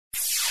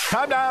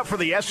Time now for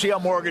the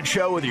SCL Mortgage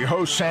Show with your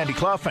host, Sandy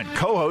Clough, and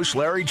co-host,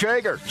 Larry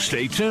Jager.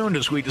 Stay tuned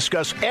as we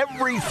discuss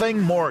everything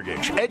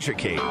mortgage.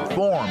 Educate,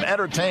 inform,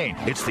 entertain.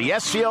 It's the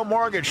SCL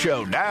Mortgage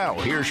Show. Now,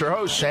 here's your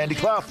host, Sandy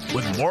Clough,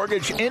 with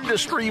mortgage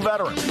industry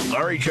veteran,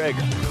 Larry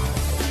Jager.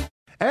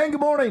 And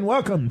good morning.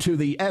 Welcome to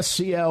the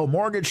SCL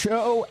Mortgage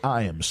Show.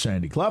 I am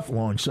Sandy Clough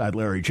alongside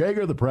Larry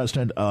Jager, the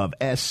president of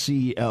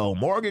SCL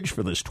Mortgage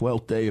for this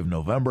 12th day of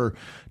November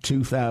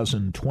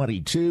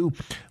 2022.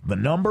 The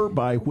number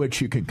by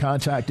which you can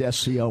contact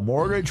SCL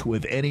Mortgage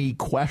with any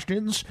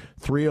questions,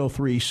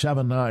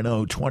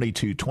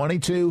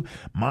 303-790-2222.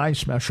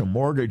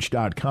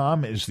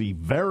 MySpecialMortgage.com is the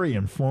very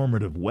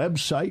informative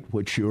website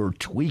which you're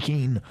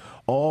tweaking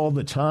all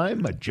the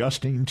time,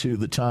 adjusting to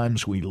the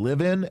times we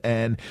live in.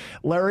 And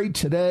Larry,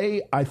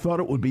 today I thought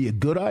it would be a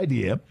good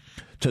idea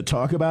to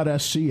talk about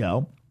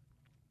SCL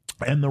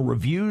and the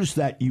reviews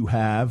that you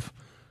have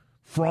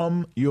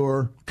from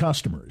your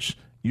customers.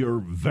 You're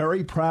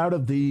very proud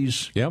of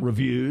these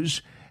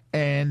reviews,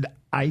 and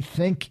I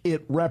think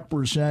it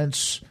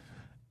represents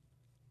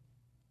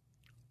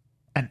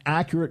an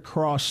accurate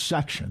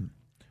cross-section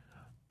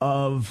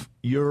of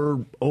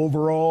your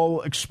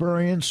overall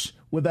experience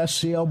with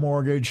SCL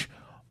Mortgage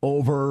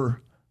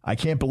over, I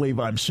can't believe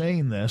I'm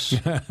saying this,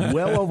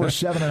 well over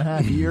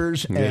 7.5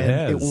 years, and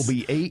it will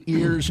be 8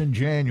 years in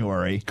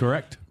January.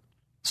 Correct.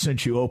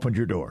 Since you opened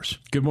your doors.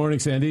 Good morning,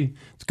 Sandy.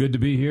 It's good to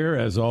be here,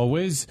 as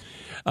always.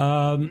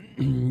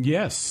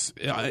 Yes,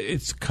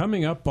 it's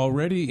coming up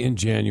already in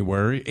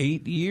January,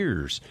 8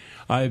 years.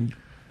 I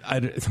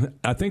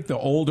think the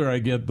older I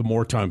get, the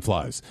more time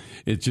flies.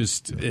 And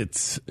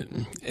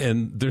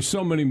there's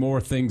so many more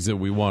things that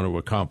we want to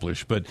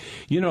accomplish. But,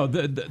 you know,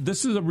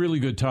 this is a really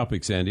good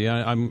topic, Sandy.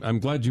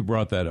 I'm glad you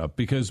brought that up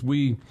because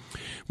we're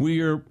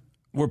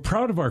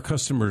proud of our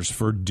customers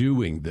for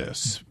doing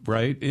this,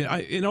 right?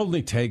 It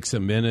only takes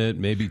a minute,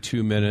 maybe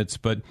 2 minutes,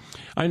 but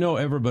I know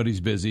everybody's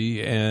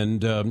busy,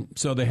 and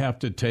so they have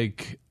to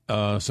take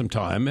some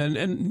time.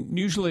 And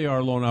usually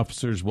our loan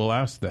officers will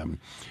ask them,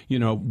 you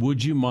know,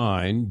 would you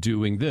mind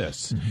doing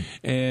this?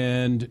 Mm-hmm.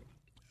 And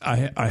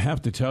I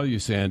have to tell you,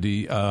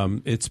 Sandy,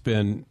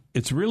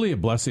 it's really a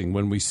blessing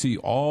when we see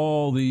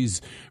all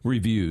these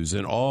reviews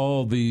and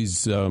all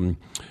these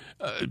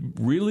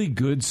really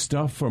good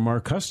stuff from our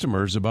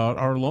customers about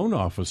our loan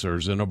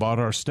officers and about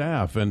our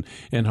staff and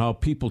how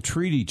people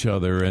treat each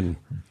other and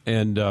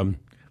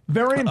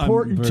very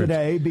important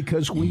today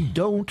because we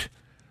don't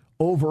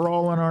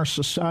overall in our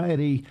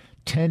society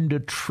tend to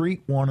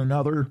treat one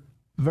another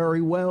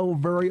very well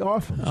very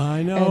often.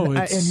 I know.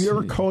 And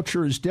your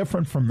culture is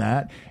different from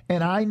that.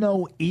 And I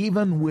know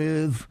even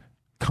with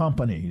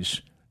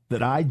companies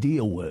that I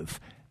deal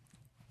with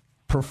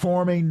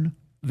performing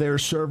their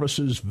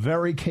services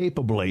very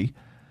capably,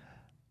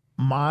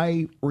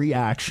 my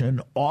reaction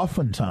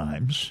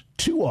oftentimes,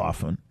 too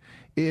often,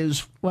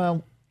 is,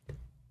 well,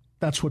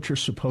 that's what you're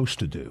supposed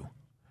to do.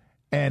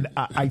 And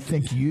I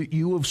think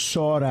you have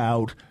sought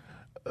out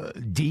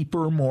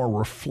deeper, more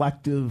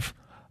reflective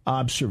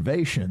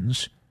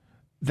observations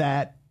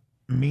that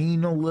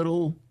mean a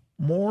little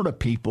more to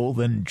people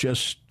than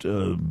just,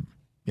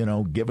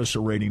 give us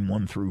a rating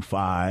 1 through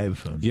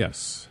 5.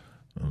 Yes.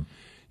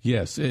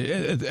 Yes,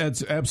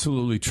 that's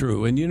absolutely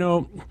true. And, you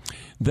know,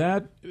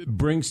 that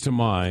brings to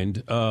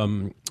mind,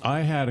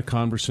 I had a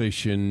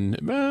conversation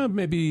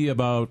maybe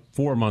about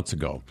 4 months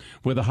ago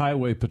with a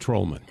highway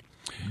patrolman.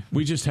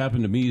 We just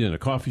happened to meet in a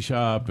coffee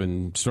shop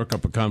and struck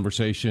up a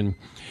conversation.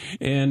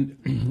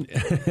 And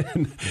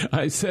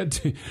I said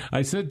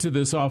to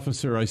this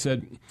officer, I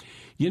said,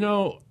 you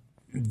know,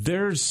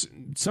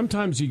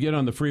 sometimes you get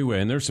on the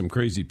freeway and there's some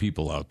crazy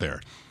people out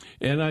there.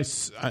 And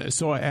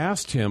so I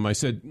asked him, I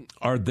said,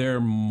 are there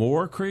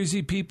more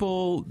crazy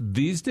people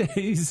these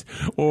days,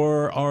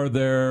 or are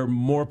there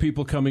more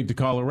people coming to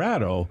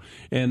Colorado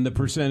and the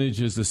percentage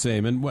is the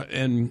same?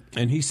 And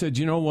he said,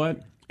 you know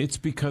what? It's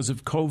because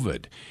of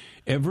COVID.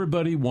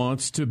 Everybody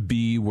wants to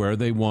be where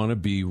they want to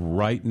be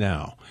right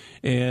now.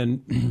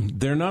 And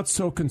they're not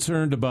so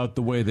concerned about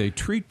the way they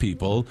treat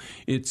people.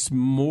 It's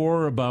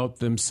more about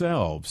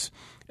themselves.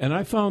 And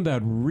I found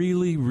that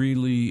really,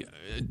 really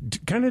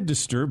kind of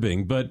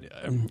disturbing. But,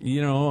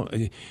 you know,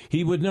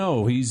 he would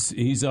know.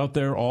 He's out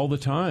there all the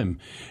time.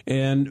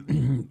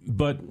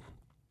 But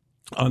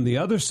on the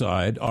other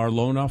side, our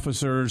loan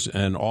officers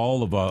and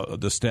all of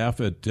the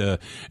staff at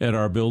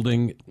our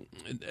building,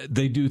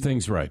 they do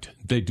things right.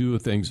 They do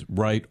things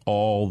right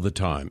all the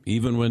time,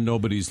 even when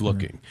nobody's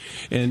looking.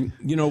 And,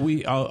 you know,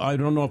 I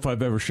don't know if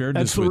I've ever shared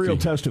this with you. That's the real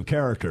test of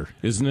character.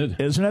 Isn't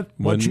it? Isn't it?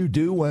 What you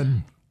do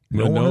when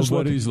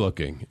nobody's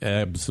looking.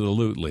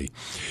 Absolutely.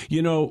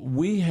 You know,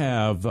 we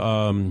have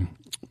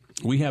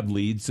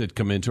leads that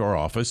come into our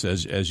office,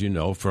 as you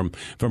know, from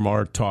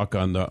our talk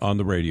on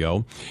the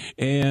radio,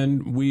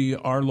 and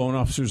our loan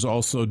officers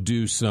also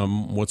do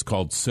some what's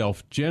called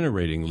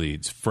self-generating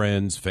leads,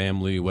 friends,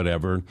 family,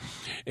 whatever,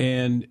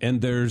 and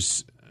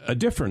there's a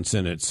difference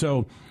in it.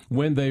 So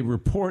when they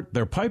report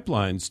their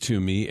pipelines to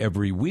me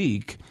every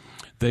week,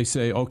 they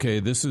say,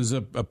 okay, this is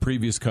a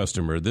previous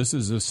customer, this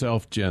is a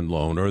self-gen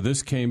loan, or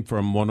this came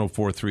from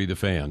 104.3 The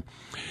Fan.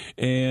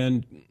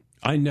 And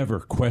I never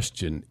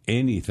question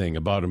anything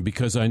about them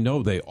because I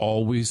know they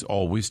always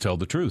tell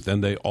the truth,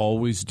 and they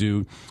always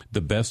do the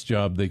best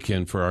job they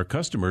can for our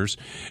customers.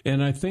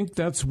 And I think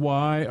that's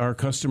why our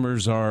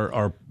customers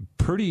are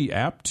pretty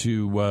apt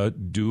to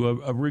do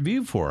a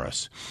review for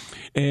us.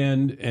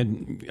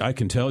 And I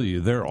can tell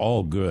you, they're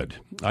all good.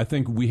 I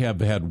think we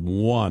have had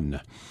one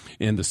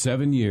in the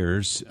 7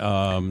 years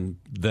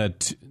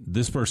that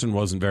this person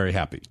wasn't very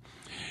happy.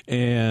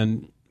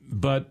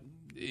 But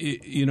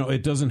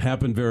it doesn't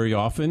happen very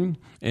often,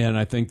 and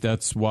I think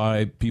that's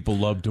why people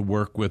love to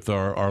work with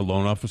our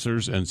loan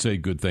officers and say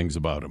good things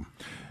about them.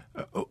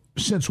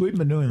 Since we've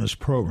been doing this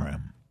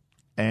program,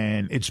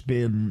 and it's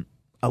been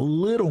a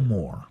little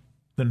more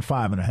than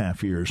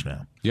 5.5 years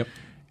now. Yep.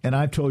 And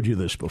I've told you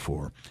this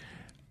before.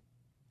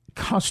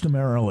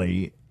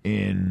 Customarily,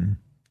 in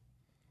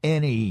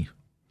any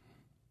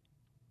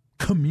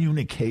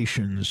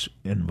communications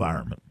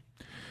environment,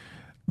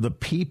 the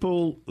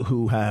people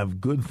who have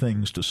good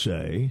things to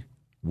say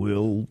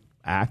will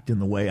act in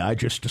the way I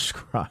just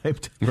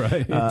described.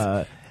 Right.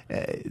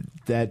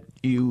 That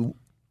you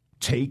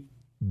take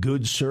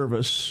good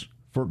service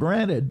for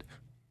granted.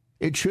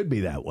 It should be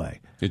that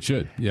way. It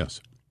should,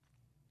 yes.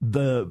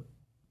 The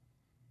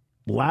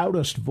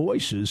loudest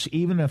voices,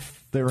 even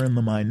if they're in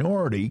the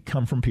minority,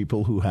 come from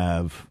people who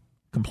have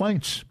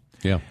complaints.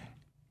 Yeah.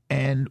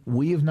 And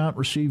we have not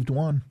received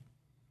one.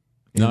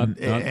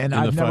 And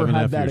I've never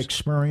had that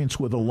experience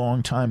with a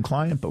longtime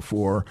client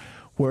before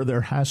where there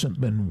hasn't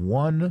been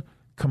one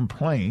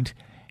complaint.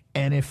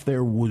 And if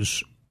there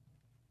was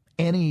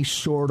any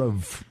sort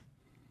of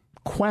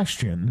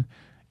question,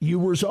 you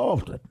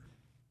resolved it.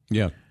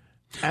 Yeah.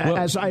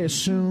 As I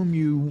assume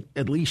you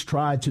at least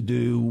tried to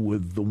do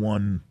with the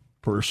one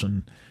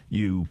person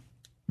you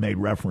made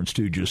reference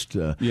to just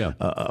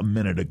a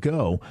minute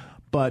ago.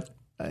 But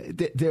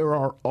there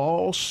are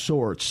all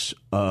sorts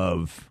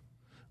of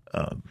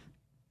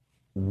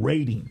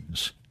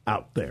ratings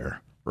out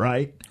there,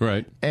 right?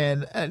 Right.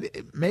 And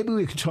maybe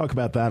we could talk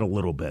about that a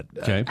little bit.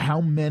 Okay.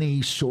 How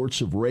many sorts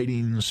of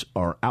ratings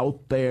are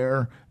out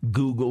there,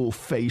 Google,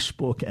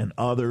 Facebook, and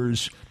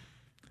others,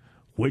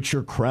 which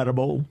are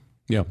credible?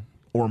 Yeah.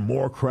 Or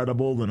more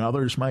credible than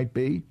others might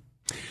be?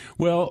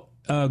 Well,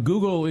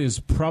 Google is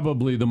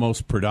probably the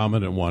most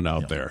predominant one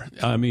out there.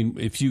 I mean,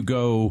 if you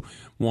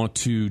want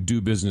to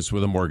do business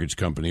with a mortgage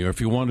company, or if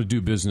you want to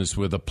do business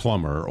with a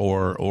plumber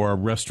or a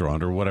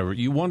restaurant or whatever,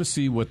 you want to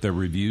see what their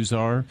reviews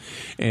are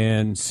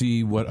and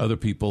see what other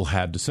people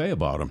had to say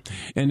about them.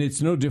 And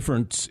it's no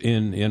different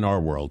in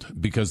our world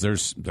because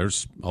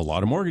there's a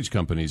lot of mortgage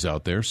companies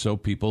out there. So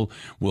people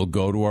will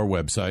go to our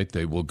website.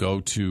 They will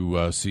go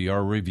to see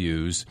our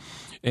reviews.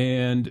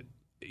 And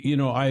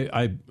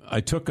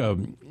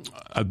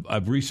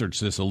I've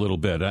researched this a little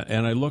bit,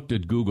 and I looked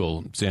at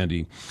Google,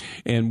 Sandy,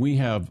 and we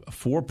have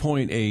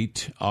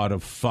 4.8 out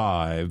of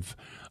 5.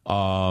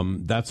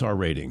 That's our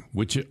rating,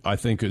 which I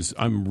think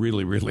I'm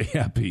really, really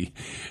happy.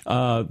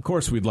 Of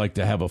course, we'd like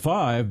to have a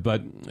 5,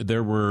 but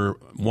there were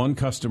one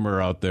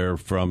customer out there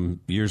from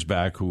years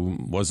back who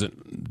wasn't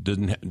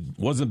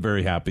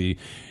very happy,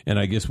 and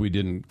I guess we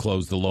didn't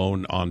close the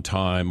loan on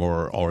time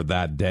or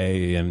that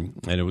day, and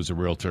it was a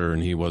realtor,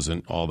 and he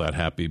wasn't all that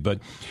happy. But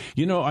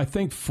I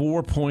think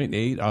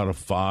 4.8 out of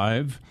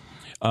 5.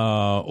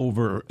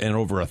 Over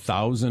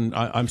 1,000.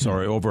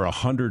 Over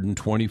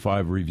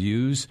 125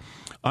 reviews.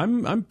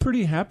 I'm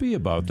pretty happy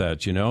about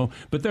that,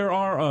 But there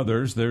are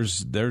others.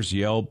 There's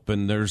Yelp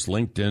and there's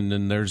LinkedIn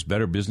and there's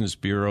Better Business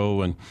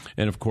Bureau and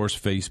of course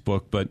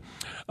Facebook. But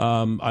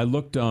I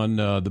looked on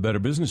the Better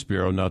Business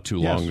Bureau not too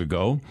long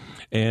ago,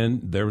 and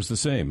there was the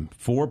same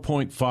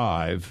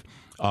 4.5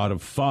 out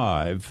of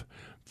 5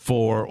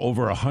 for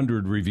over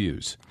 100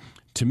 reviews.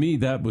 To me,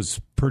 that was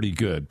pretty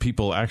good.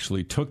 People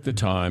actually took the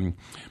time,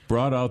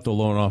 brought out the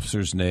loan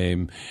officer's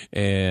name,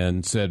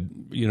 and said,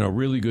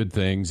 really good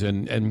things.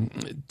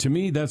 And to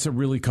me, that's a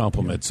really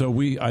compliment. So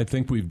I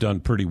think we've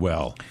done pretty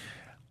well.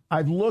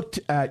 I've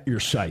looked at your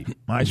site,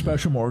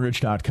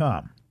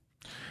 myspecialmortgage.com,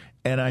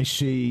 and I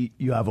see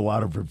you have a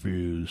lot of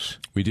reviews.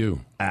 We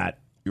do. At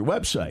your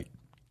website.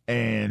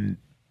 And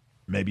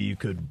maybe you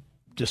could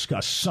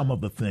discuss some of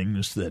the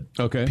things that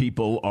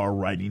people are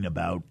writing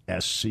about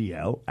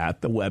SCL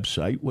at the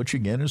website, which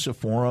again is a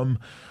forum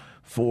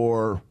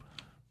for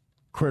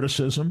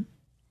criticism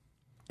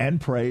and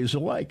praise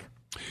alike.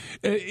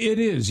 It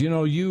is.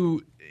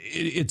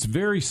 It's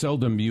very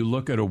seldom you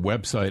look at a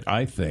website,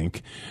 I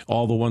think,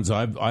 all the ones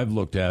I've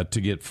looked at, to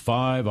get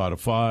 5 out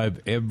of 5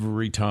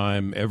 every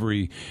time,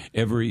 every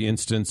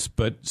instance.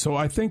 But so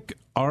I think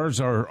ours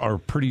are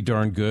pretty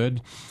darn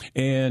good.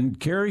 And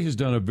Carrie has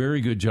done a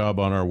very good job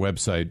on our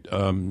website.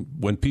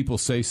 When people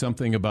say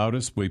something about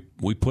us, we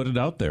put it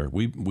out there.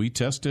 We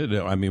test it.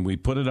 I mean, we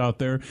put it out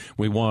there.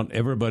 We want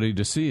everybody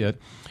to see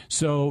it.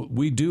 So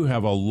we do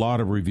have a lot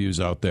of reviews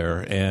out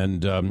there.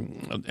 And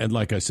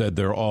like I said,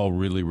 they're all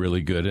really,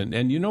 really good. good.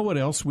 And you know what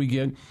else we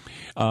get?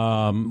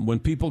 When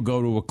people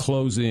go to a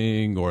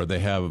closing or they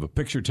have a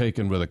picture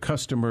taken with a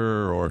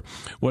customer or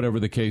whatever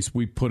the case,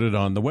 we put it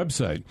on the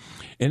website.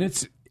 And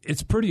it's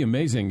pretty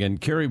amazing.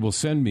 And Carrie will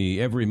send me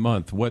every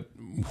month what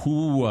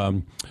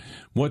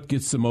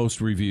gets the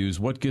most reviews,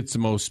 what gets the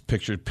most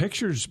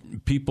pictures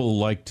people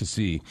like to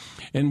see.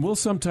 And we'll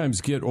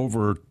sometimes get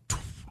over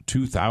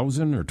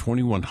 2,000 or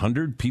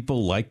 2,100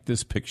 people like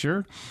this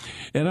picture.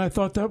 And I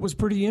thought that was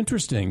pretty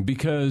interesting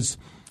because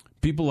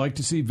people like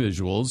to see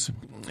visuals,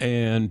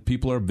 and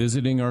people are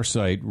visiting our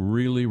site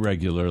really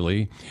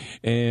regularly.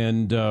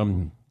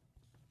 And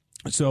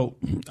so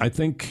I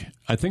think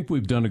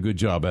we've done a good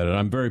job at it.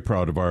 I'm very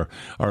proud of our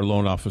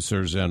loan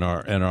officers and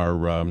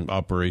our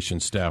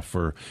operations staff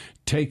for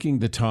taking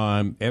the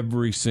time,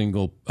 every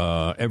single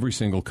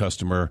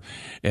customer.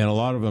 And a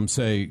lot of them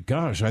say,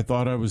 gosh, I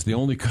thought I was the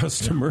only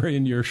customer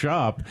in your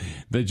shop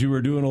that you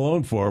were doing a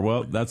loan for.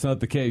 Well, that's not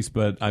the case,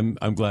 but I'm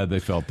glad they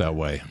felt that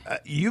way.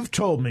 You've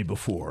told me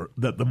before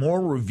that the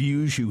more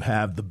reviews you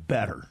have, the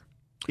better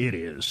it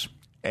is.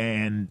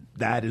 And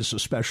that is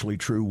especially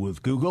true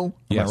with Google.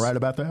 Am I right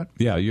about that?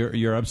 Yeah,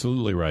 you're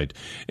absolutely right.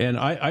 And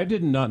I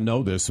did not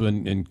know this,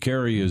 and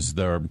Carrie is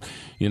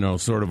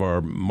sort of our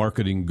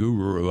marketing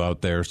guru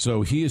out there.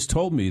 So he has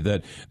told me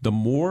that the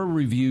more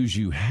reviews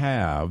you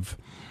have,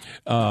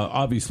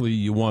 obviously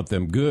you want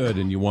them good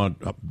and you want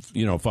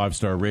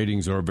 5-star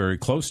ratings or very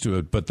close to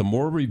it. But the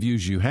more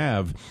reviews you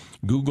have,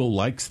 Google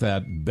likes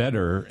that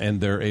better,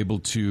 and they're able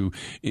to,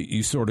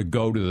 you sort of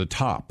go to the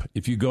top.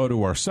 If you go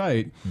to our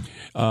site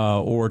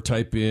or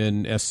type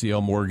in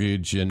SCL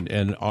Mortgage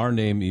and our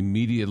name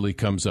immediately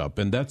comes up.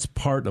 And that's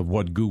part of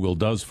what Google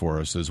does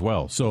for us as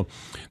well. So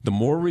the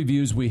more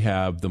reviews we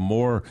have, the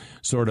more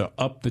sort of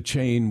up the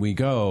chain we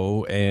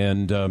go,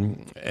 and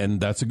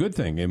that's a good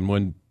thing. And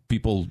when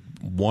people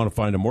want to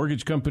find a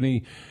mortgage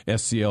company,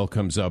 SCL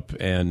comes up,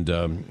 and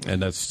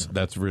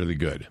that's really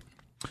good.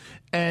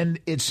 And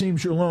it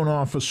seems your loan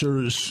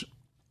officers,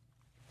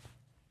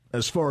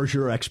 as far as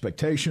your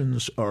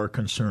expectations are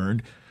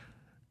concerned,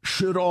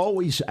 should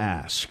always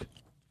ask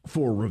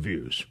for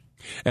reviews.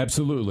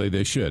 Absolutely,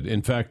 they should.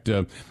 In fact,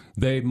 I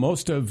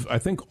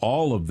think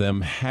all of them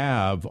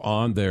have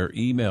on their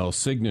email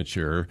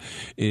signature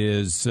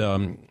is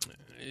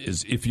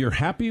if you're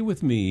happy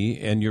with me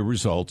and your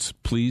results,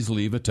 please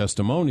leave a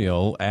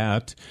testimonial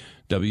at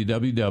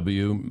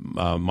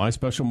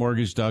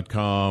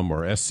www.myspecialmortgage.com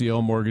or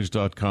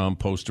sclmortgage.com,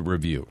 post a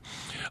review.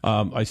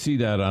 I see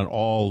that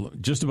on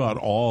just about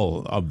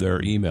all of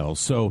their emails.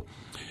 So,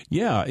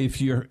 yeah, if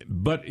you're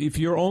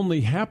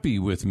only happy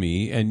with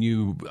me and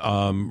you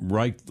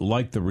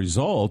like the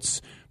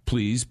results,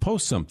 please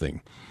post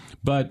something.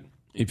 But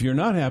if you're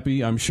not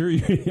happy, I'm sure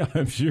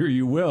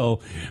you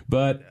will.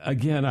 But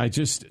again,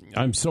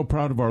 I'm so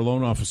proud of our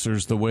loan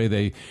officers, the way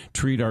they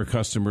treat our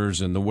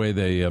customers and the way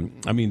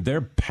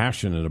they're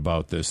passionate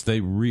about this. They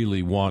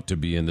really want to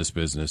be in this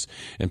business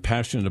and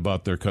passionate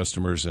about their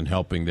customers and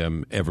helping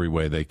them every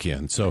way they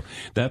can. So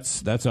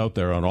that's out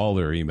there on all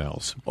their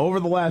emails.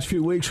 Over the last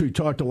few weeks, we've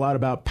talked a lot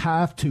about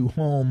path to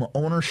home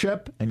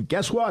ownership. And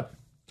guess what?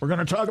 We're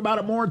going to talk about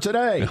it more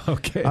today.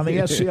 Okay. On the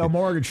SCL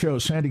Mortgage Show,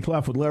 Sandy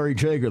Clough with Larry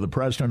Jager, the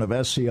president of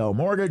SCL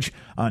Mortgage,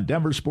 on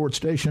Denver Sports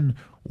Station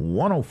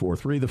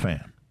 104.3 The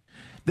Fan.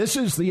 This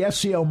is the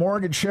SCL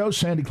Mortgage Show.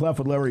 Sandy Clough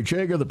with Larry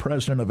Jager, the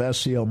president of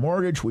SCL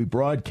Mortgage. We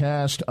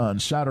broadcast on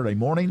Saturday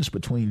mornings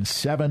between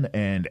 7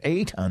 and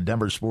 8 on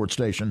Denver Sports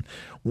Station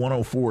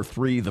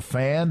 104.3 The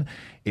Fan.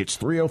 It's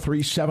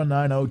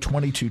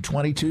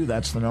 303-790-2222.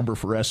 That's the number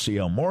for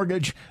SCL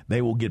Mortgage.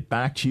 They will get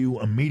back to you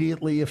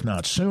immediately, if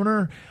not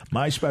sooner.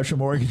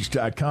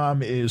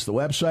 MySpecialMortgage.com is the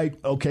website.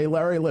 Okay,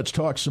 Larry, let's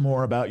talk some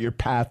more about your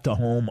path to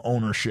home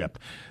ownership.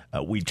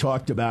 We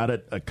talked about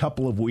it a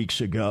couple of weeks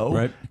ago,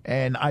 right?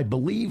 And I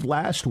believe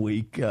last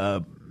week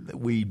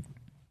we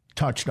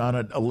touched on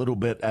it a little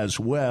bit as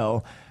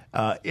well.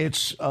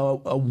 It's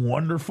a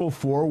wonderful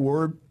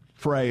four-word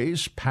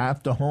phrase,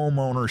 path to home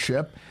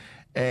ownership,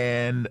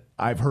 and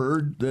I've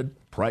heard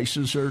that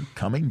prices are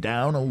coming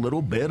down a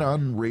little bit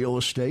on real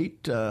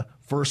estate.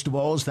 First of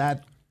all, is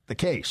that the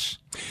case?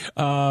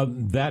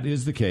 That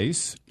is the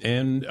case,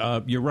 and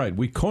you're right.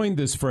 We coined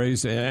this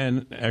phrase,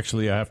 and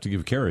actually I have to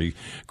give Kerry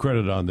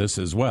credit on this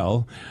as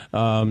well,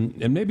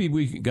 and maybe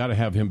we got to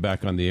have him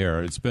back on the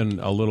air. It's been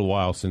a little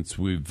while since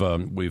we've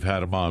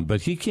had him on,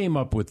 but he came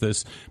up with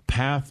this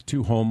path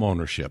to home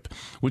ownership,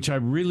 which I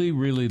really,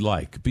 really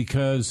like,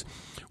 because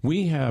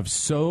we have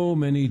so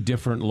many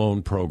different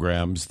loan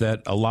programs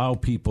that allow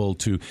people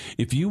to,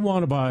 if you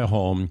want to buy a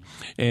home,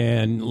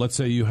 and let's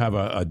say you have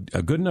a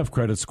good enough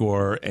credit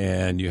score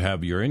and you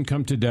have your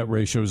income to debt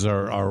ratios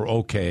are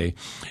okay.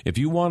 If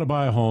you want to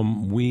buy a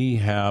home, we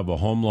have a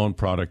home loan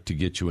product to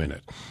get you in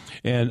it.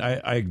 And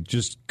I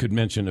just could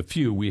mention a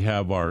few. We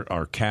have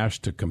our Cash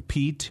to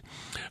Compete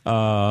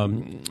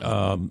loan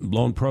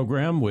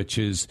program, which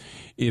is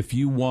if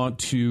you want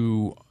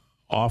to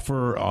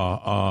offer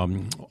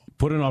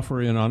put an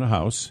offer in on a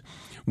house,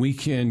 we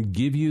can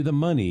give you the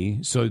money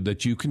so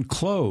that you can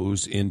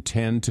close in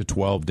 10 to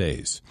 12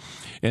 days.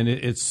 And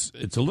it's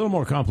a little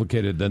more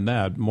complicated than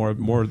that, more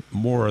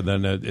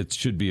than it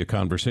should be a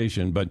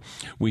conversation. But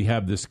we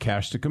have this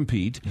cash to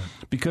compete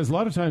because a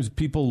lot of times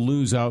people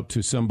lose out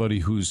to somebody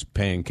who's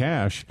paying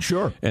cash.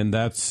 Sure. And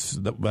that's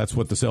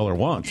what the seller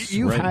wants.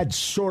 You've right? had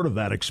sort of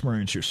that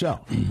experience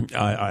yourself.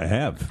 I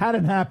have. Had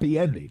a happy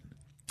ending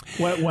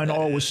when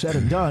all was said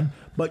and done.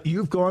 But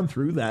you've gone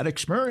through that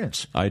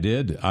experience. I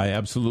did. I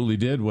absolutely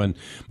did. When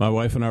my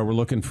wife and I were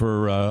looking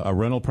for a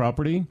rental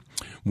property,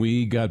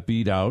 we got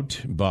beat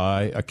out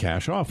by a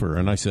cash offer.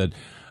 And I said,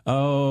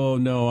 oh,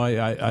 no,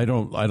 I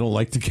don't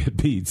like to get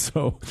beat.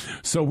 So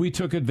we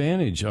took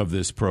advantage of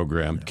this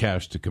program,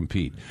 Cash to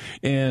Compete.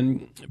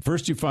 And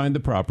first you find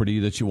the property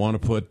that you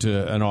want to put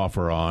an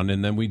offer on,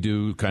 and then we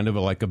do kind of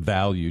like a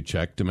value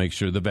check to make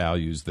sure the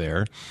value's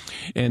there.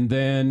 And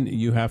then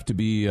you have to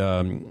be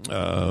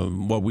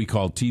what we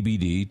call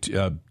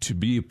TBD, to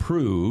be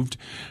approved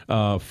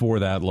for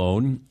that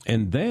loan.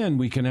 And then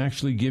we can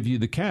actually give you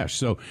the cash.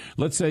 So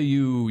let's say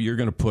you're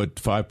going to put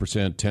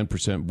 5%,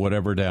 10%,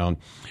 whatever down,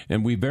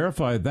 and we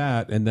verify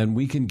that, and then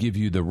we can give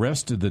you the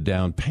rest of the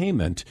down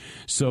payment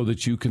so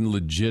that you can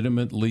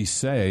legitimately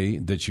say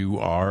that you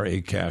are a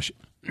cash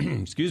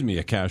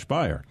a cash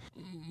buyer.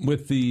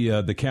 With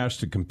the Cash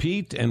to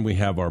Compete, and we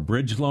have our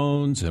bridge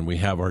loans, and we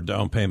have our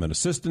down payment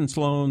assistance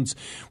loans.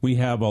 We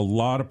have a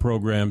lot of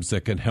programs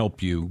that can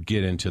help you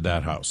get into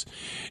that house.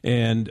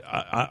 And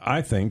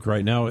I think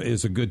right now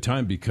is a good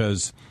time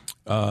because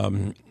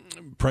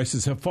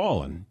prices have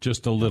fallen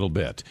just a little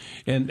bit.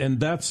 And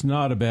that's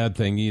not a bad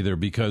thing either,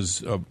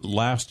 because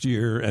last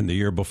year and the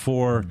year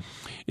before,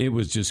 it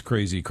was just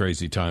crazy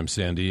time,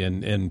 Sandy.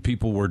 And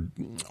people were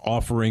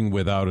offering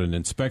without an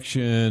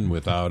inspection,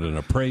 without an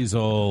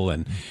appraisal,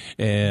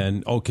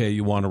 and okay,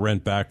 you want to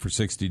rent back for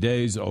 60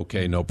 days?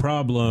 Okay, no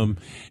problem.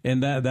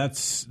 And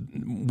that's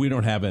we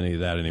don't have any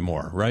of that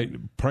anymore, right?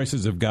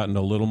 Prices have gotten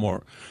a little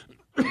more,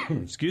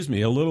 a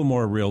little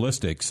more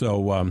realistic.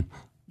 So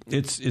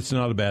it's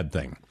not a bad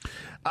thing.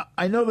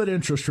 I know that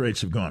interest rates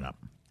have gone up,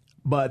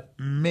 but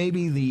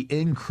maybe the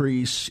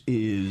increase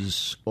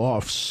is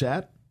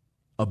offset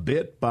a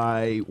bit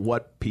by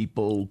what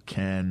people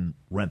can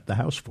rent the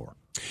house for.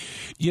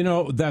 You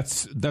know,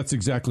 that's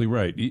exactly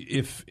right.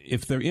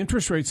 If their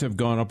interest rates have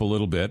gone up a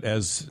little bit,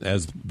 as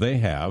they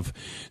have,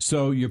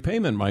 so your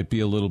payment might be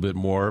a little bit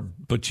more,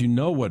 but you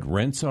know what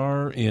rents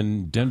are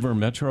in Denver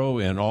Metro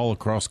and all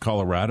across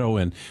Colorado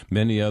and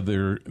many of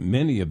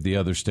the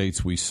other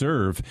states we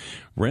serve,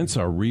 rents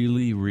are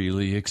really,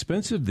 really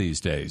expensive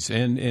these days.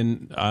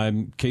 And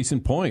I'm case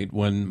in point,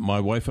 when my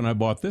wife and I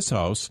bought this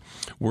house,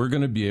 we're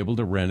going to be able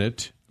to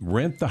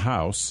rent the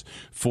house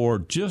for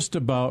just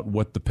about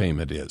what the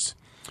payment is.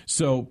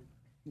 So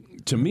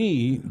to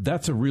me,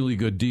 that's a really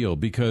good deal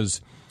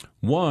because,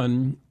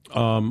 one,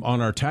 on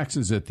our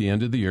taxes at the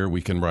end of the year,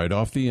 we can write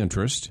off the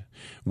interest.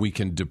 We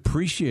can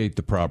depreciate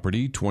the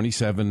property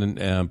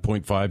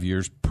 27.5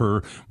 years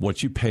per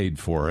what you paid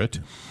for it,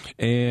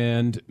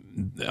 and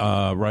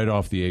write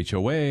off the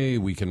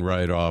HOA. We can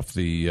write off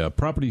the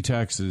property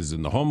taxes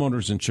and the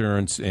homeowner's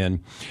insurance,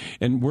 and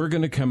we're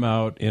going to come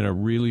out in a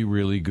really,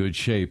 really good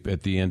shape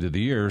at the end of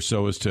the year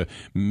so as to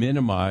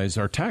minimize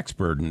our tax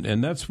burden.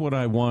 And that's what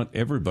I want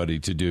everybody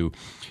to do.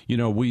 You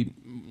know,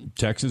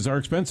 taxes are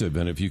expensive,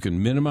 and if you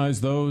can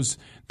minimize those,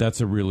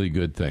 that's a really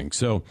good thing.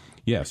 So,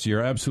 yes,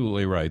 you're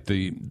absolutely right.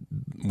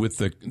 With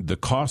the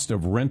cost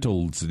of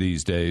rentals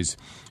these days,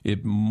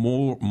 it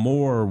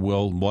more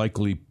will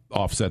likely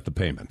offset the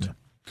payment. Yeah.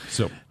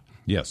 So,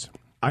 yes.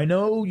 I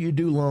know you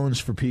do loans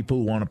for people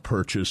who want to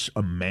purchase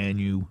a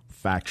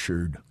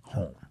manufactured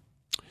home.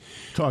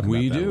 Talk about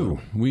that.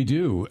 We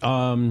do.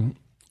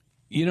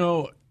 You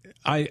know,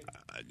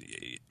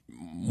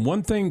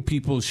 one thing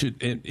people should,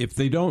 if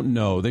they don't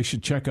know, they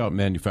should check out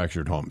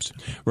manufactured homes,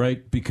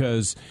 right?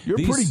 Because you're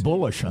pretty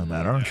bullish on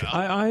that, aren't you?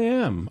 I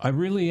am. I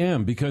really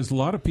am, because a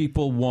lot of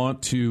people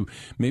want to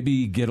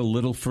maybe get a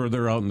little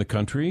further out in the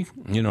country.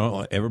 You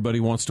know,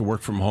 everybody wants to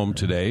work from home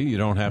today. You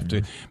don't have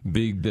to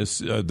be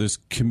this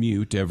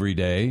commute every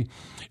day,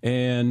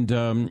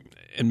 and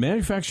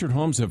manufactured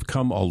homes have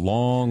come a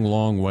long,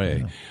 long way.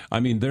 Yeah. I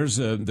mean, there's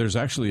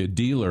actually a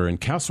dealer in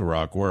Castle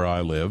Rock where I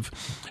live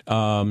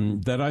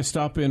that I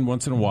stop in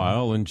once in a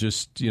while and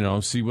just,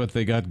 see what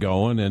they got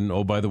going. And,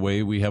 oh, by the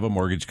way, we have a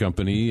mortgage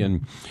company,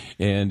 and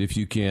if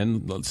you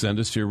can, send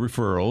us your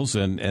referrals,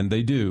 and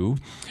they do.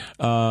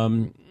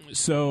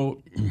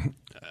 So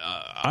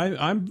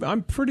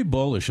I'm pretty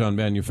bullish on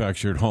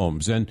manufactured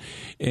homes, and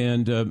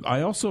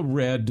I also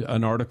read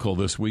an article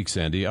this week,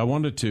 Sandy. I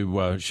wanted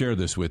to share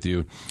this with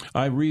you.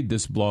 I read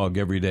this blog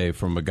every day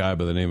from a guy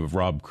by the name of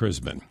Rob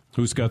Chrisman,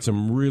 who's got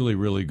some really,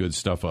 really good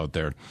stuff out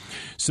there.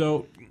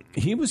 So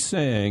he was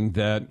saying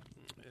that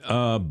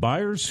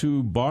buyers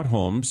who bought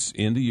homes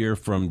in the year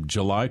from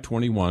July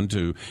 21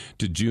 to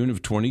June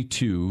of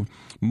 22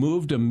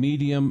 moved a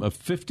median of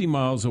 50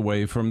 miles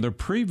away from their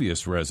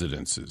previous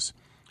residences.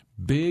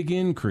 Big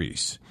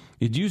increase.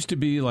 It used to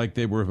be like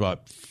they were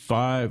about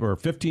 5 or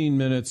 15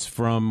 minutes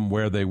from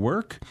where they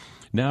work.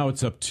 Now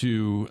it's up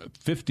to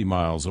 50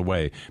 miles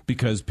away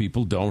because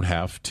people don't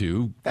have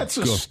to. That's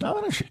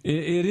astonishing.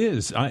 It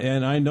is.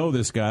 And I know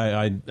this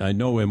guy. I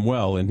know him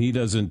well, and he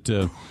doesn't.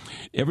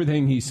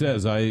 Everything he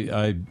says,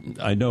 I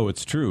know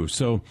it's true.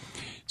 So,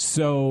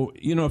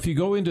 if you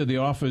go into the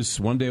office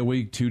 1 day a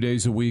week, 2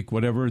 days a week,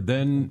 whatever,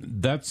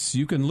 then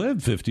you can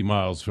live 50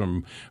 miles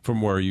from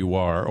where you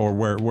are or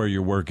where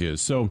your work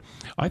is. So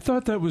I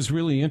thought that was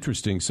really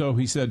interesting. So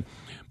he said,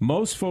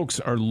 most folks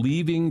are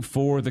leaving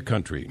for the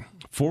country.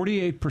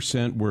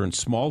 48% were in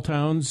small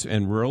towns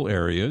and rural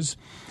areas,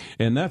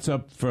 and that's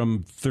up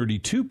from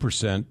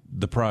 32%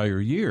 the prior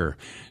year.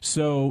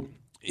 So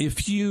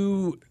if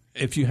you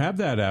have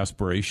that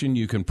aspiration,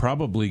 you can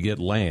probably get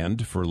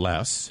land for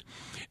less,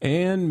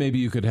 and maybe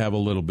you could have a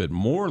little bit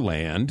more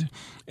land.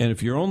 And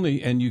if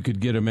you could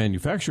get a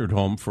manufactured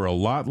home for a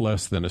lot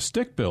less than a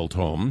stick-built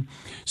home.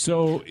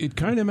 So it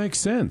kind of makes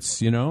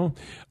sense,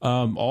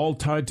 all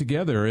tied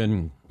together.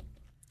 And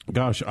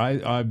gosh,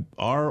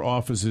 our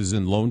office is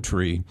in Lone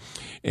Tree,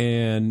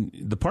 and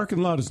the parking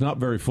lot is not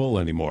very full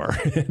anymore.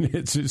 And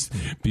it's just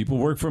people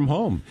work from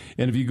home.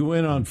 And if you go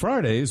in on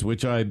Fridays,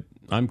 which I'm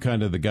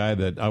kind of the guy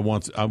that I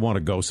want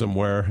to go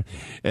somewhere,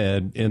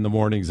 and in the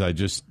mornings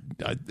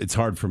it's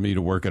hard for me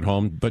to work at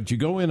home. But you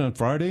go in on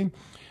Friday,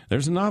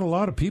 there's not a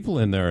lot of people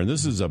in there, and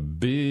this is a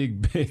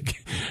big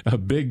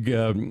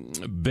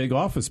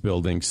office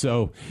building.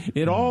 So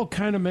it all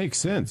kind of makes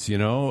sense,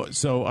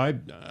 So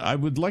I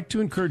would like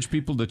to encourage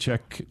people to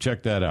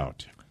check that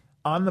out.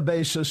 On the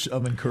basis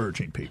of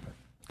encouraging people,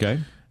 okay.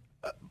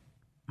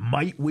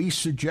 Might we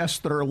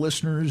suggest that our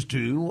listeners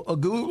do a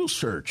Google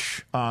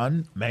search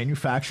on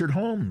manufactured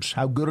homes?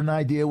 How good an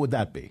idea would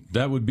that be?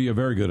 That would be a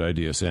very good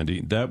idea,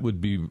 Sandy. That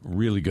would be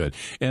really good.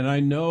 And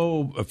I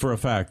know for a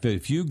fact that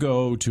if you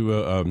go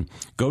to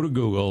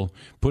Google,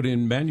 put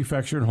in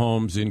manufactured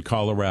homes in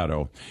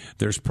Colorado,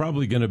 there's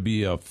probably going to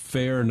be a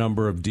fair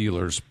number of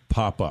dealers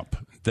pop up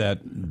that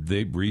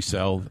they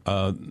resell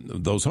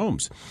those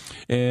homes.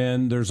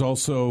 And there's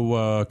also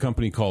a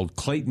company called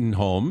Clayton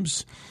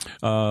Homes,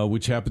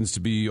 which happens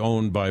to be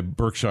owned by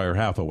Berkshire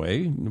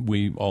Hathaway.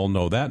 We all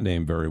know that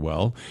name very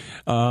well,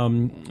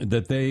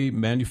 that they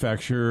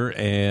manufacture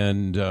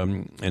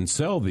and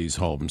sell these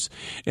homes.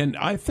 And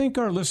I think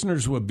our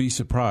listeners would be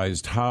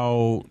surprised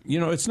how,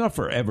 it's not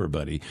for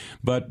everybody,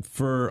 but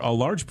for a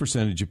large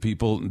percentage of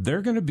people,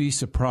 they're going to be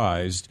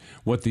surprised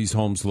what these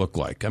homes look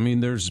like. I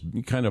mean, there's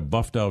kind of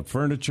buffed out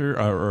furniture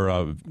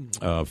or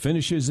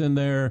finishes in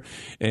there,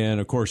 and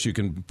of course you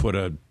can put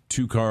a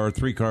 2-car,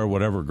 3-car,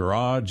 whatever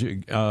garage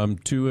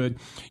to it.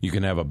 You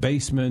can have a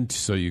basement,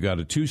 so you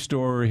got a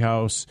 2-story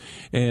house,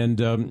 and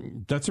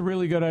that's a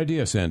really good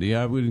idea, Sandy.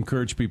 I would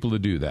encourage people to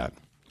do that.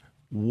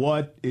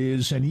 What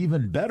is an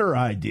even better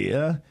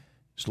idea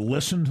is to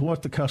listen to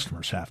what the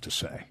customers have to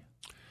say.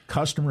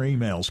 Customer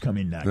emails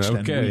coming next,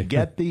 okay. And we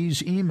get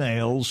these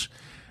emails.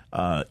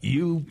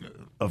 You,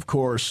 of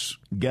course,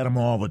 get them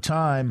all the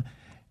time.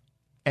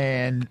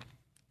 And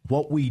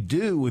what we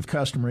do with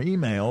customer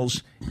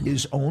emails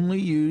is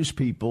only use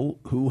people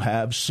who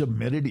have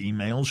submitted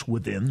emails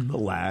within the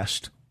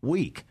last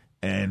week.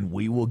 And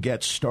we will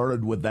get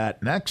started with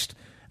that next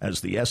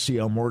as the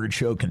SCL Mortgage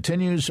Show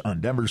continues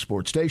on Denver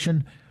Sports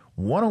Station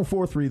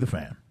 104.3 The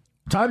Fan.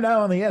 Time now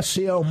on the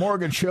SCL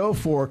Mortgage Show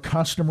for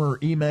customer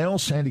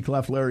emails. Sandy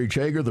Clef, Larry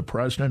Jager, the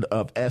president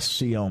of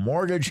SCL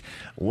Mortgage.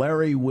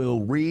 Larry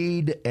will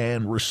read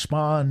and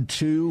respond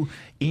to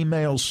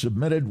emails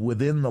submitted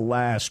within the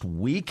last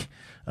week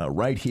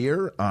right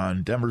here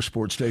on Denver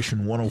Sports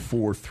Station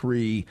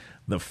 104.3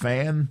 The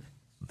Fan.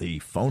 The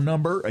phone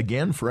number,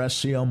 again, for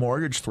SCL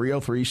Mortgage,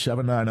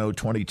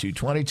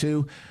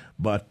 303-790-2222.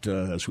 But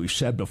as we've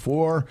said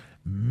before,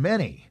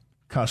 many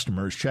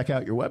customers check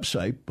out your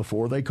website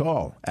before they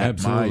call at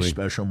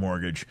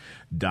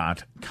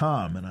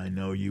myspecialmortgage.com. And I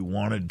know you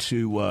wanted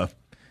to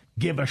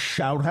give a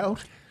shout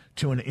out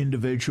to an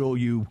individual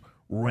you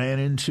ran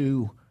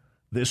into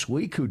this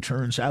week who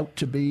turns out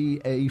to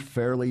be a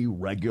fairly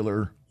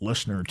regular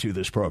listener to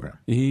this program.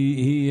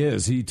 He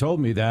is. He told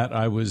me that.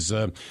 I was,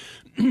 I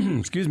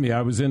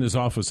was in his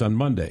office on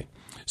Monday.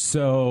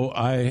 So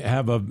I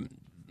have a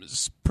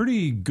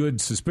pretty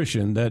good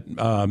suspicion that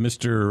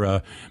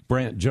Mr.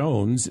 Brant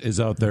Jones is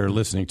out there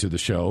listening to the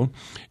show.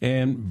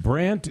 And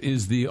Brant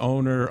is the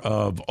owner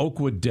of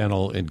Oakwood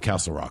Dental in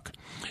Castle Rock.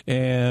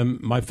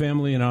 And my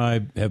family and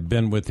I have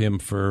been with him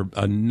for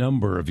a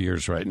number of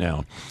years right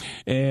now.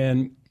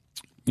 And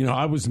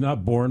I was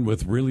not born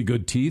with really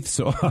good teeth,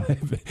 so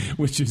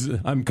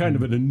I'm kind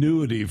of an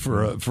annuity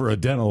for a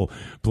dental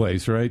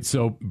place, right?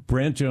 So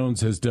Brant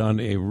Jones has done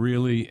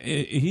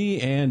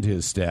he and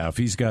his staff.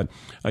 I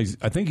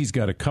think he's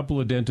got a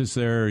couple of dentists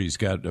there. He's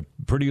got a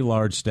pretty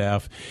large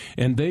staff,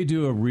 and they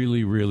do a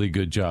really, really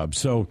good job.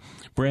 So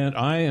Brant,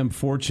 I am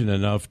fortunate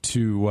enough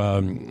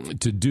to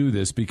do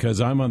this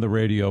because I'm on the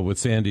radio with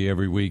Sandy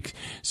every week.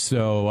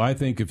 So I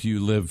think if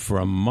you live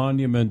from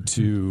Monument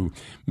to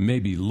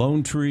maybe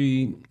Lone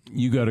Tree,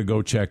 you got to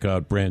go check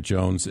out Brant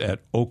Jones at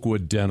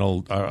Oakwood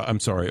Dental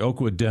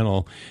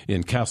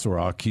in Castle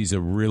Rock. He's a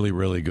really,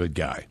 really good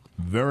guy.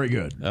 Very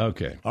good.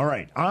 Okay. All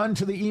right. On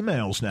to the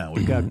emails now.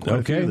 We've got quite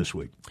a few this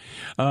week.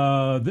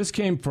 This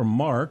came from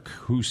Mark,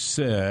 who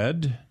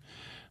said,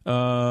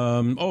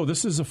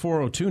 this is a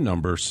 402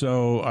 number,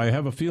 so I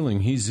have a feeling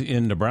he's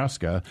in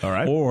Nebraska. All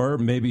right. Or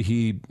maybe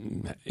he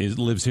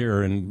lives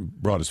here and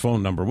brought his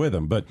phone number with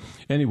him. But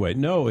anyway,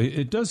 no,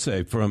 it does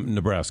say from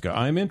Nebraska.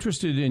 I'm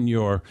interested in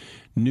your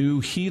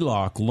new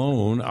HELOC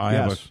loan. I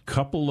have a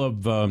couple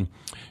of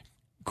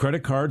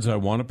credit cards I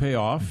want to pay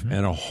off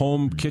and a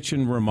home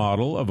kitchen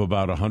remodel of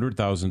about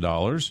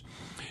 $100,000.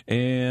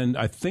 And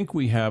I think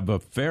we have a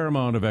fair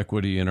amount of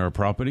equity in our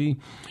property.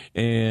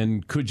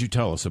 And could you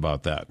tell us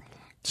about that?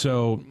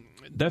 So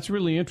that's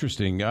really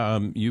interesting.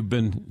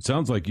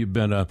 Sounds like you've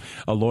been a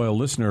loyal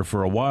listener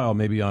for a while,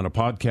 maybe on a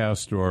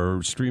podcast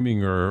or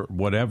streaming or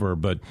whatever,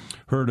 but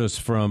heard us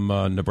from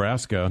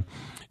Nebraska.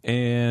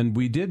 And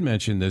we did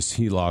mention this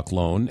HELOC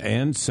loan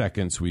and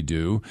seconds we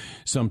do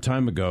some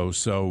time ago.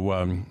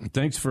 So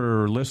thanks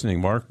for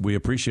listening, Mark. We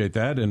appreciate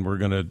that, and we're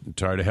going to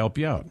try to help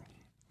you out.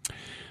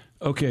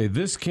 Okay,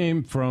 this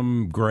came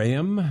from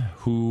Graham,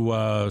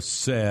 who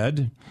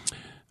said,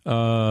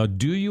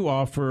 do you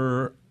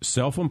offer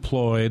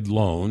self-employed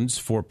loans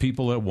for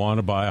people that want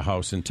to buy a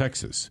house in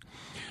Texas?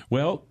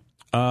 Well,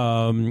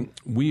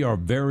 we are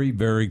very,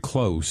 very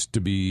close to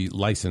be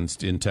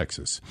licensed in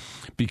Texas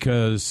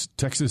because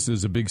Texas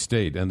is a big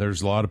state and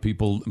there's a lot of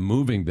people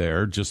moving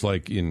there, just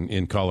like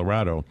in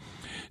Colorado.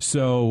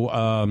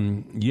 So,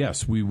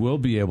 yes, we will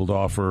be able to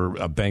offer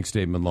bank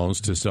statement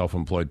loans to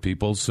self-employed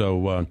people.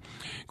 So,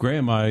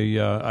 Graham,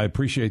 I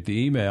appreciate the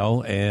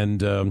email,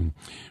 and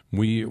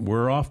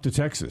we're off to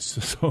Texas.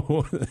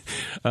 So,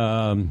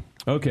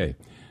 okay.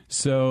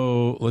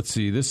 So let's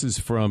see. This is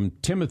from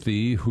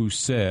Timothy, who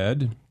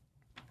said,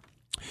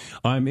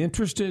 I'm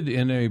interested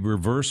in a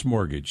reverse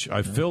mortgage.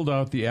 I filled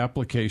out the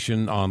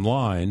application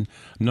online.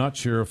 Not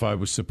sure if I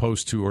was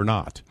supposed to or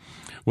not.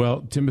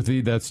 Well,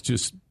 Timothy, that's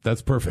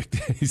perfect.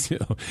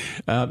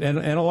 And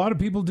a lot of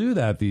people do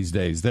that these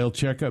days. They'll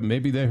check out,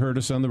 maybe they heard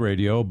us on the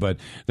radio, but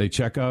they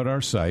check out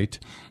our site,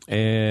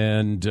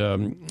 and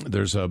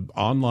there's an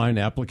online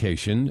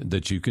application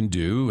that you can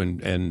do,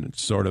 and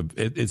sort of,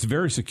 it's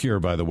very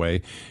secure, by the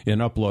way, and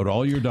upload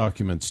all your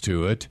documents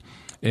to it,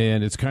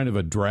 and it's kind of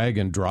a drag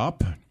and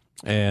drop.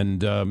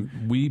 And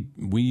we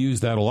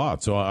use that a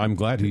lot, so I'm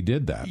glad he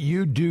did that.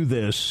 You do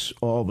this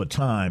all the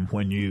time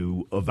when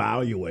you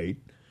evaluate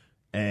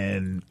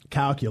and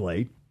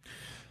calculate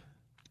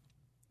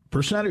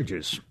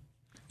percentages.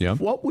 Yeah.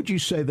 What would you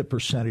say the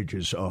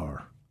percentages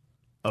are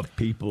of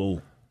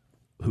people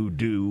who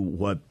do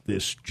what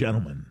this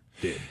gentleman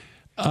did?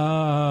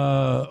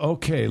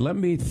 Okay, let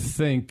me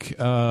think.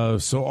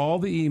 So all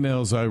the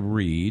emails I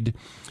read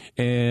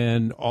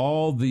and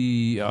all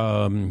the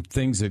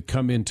things that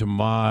come into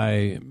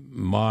my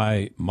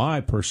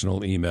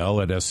personal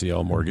email at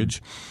SCL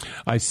Mortgage,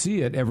 I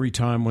see it every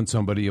time when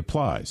somebody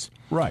applies.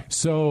 Right.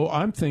 So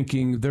I'm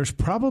thinking there's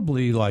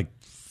probably like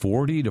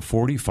 40 to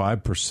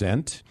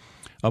 45%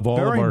 of all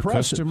Very of our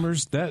impressive.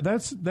 customers.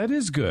 That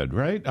is good,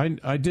 right?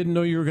 I didn't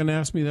know you were going to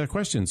ask me that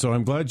question, so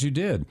I'm glad you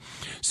did.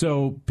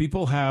 So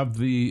people have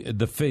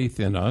the faith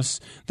in us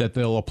that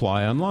they'll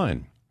apply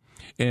online.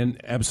 And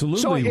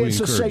absolutely, so it's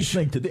we a safe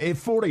thing to do. If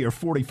 40 or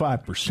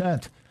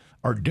 45%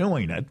 are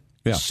doing it,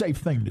 it's a safe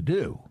thing to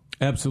do.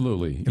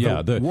 Absolutely.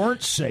 If it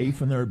weren't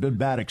safe and there had been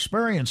bad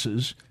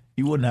experiences,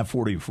 you wouldn't have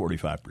 40 or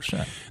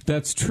 45%.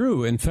 That's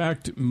true. In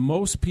fact,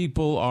 most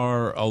people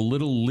are a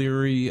little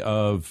leery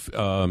of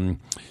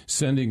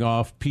sending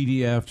off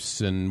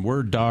PDFs and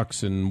Word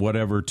docs and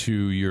whatever to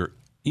your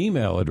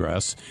email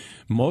address.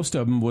 Most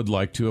of them would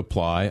like to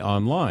apply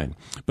online.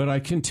 But I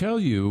can tell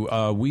you,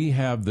 we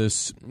have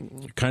this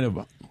kind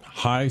of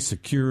high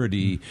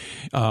security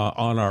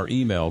on our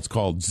email. It's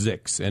called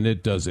Zix, and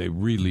it does a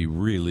really,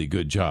 really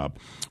good job.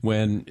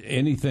 When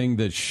anything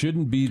that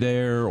shouldn't be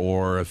there,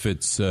 or if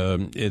it's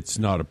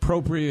not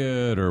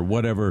appropriate or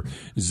whatever,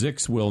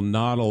 Zix will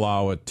not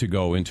allow it to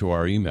go into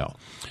our email.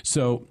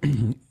 So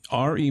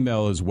our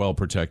email is well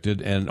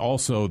protected, and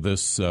also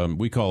this,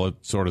 we call it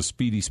sort of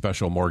speedy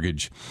special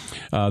mortgage,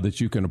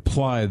 that you can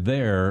apply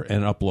there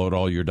and upload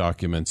all your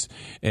documents,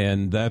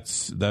 and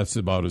that's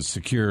about as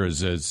secure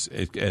as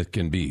it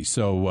can be.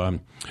 So,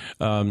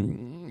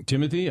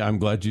 Timothy, I'm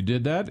glad you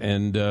did that,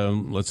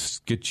 and let's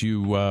get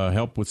you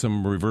help with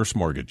some reverse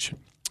mortgage.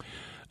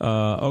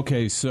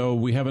 Okay, so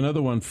we have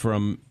another one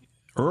from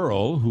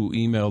Earl, who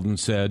emailed and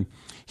said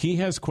he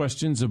has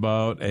questions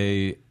about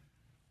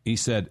he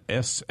said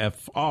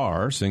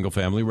SFR, single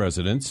family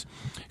residence,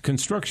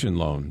 construction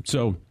loan.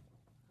 So,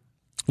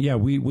 yeah,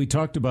 we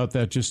talked about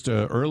that just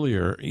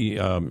earlier,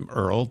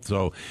 Earl.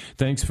 So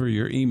thanks for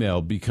your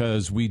email,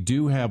 because we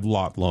do have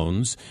lot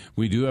loans.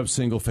 We do have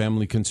single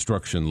family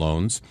construction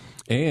loans.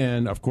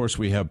 And, of course,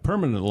 we have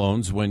permanent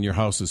loans. When your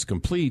house is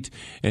complete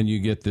and you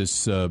get this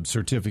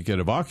certificate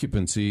of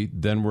occupancy,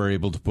 then we're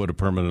able to put a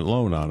permanent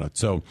loan on it.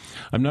 So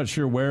I'm not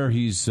sure where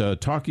he's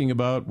talking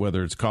about,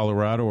 whether it's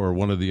Colorado or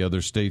one of the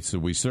other states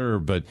that we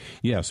serve. But,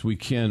 yes, we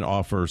can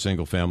offer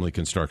single-family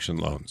construction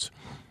loans.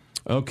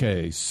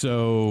 Okay,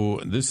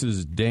 so this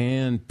is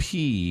Dan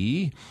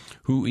P.,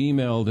 who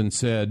emailed and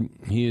said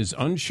he is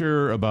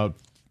unsure about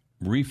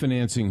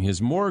refinancing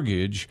his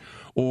mortgage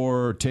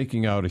or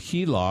taking out a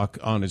HELOC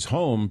on his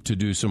home to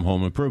do some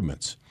home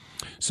improvements.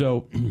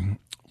 So,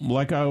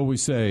 like I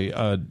always say,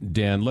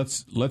 Dan,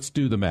 let's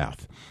do the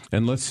math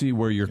and let's see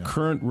where your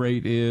current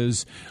rate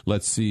is.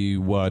 Let's see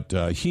what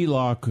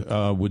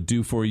HELOC would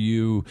do for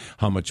you,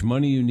 how much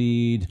money you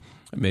need.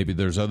 Maybe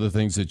there's other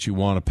things that you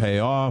want to pay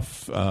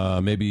off.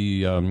 Let's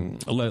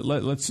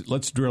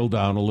drill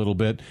down a little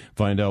bit,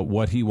 find out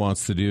what he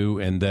wants to do,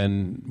 and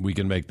then we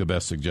can make the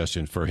best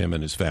suggestion for him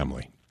and his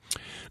family.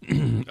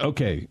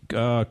 Okay,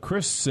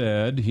 Chris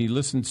said I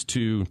listened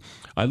to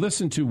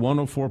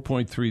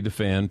 104.3 The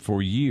Fan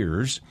for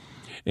years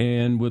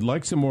and would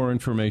like some more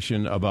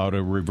information about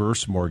a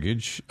reverse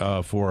mortgage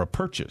for a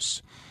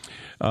purchase.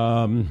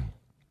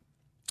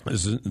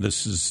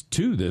 This is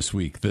two this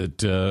week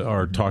that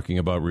are talking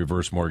about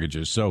reverse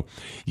mortgages. So,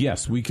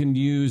 yes, we can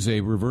use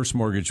a reverse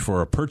mortgage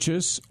for a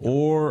purchase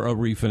or a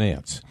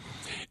refinance.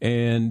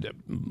 And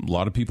a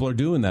lot of people are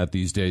doing that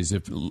these days.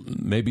 If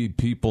maybe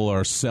people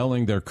are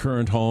selling their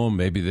current home,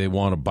 maybe they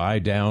want to buy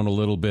down a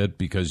little bit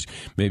because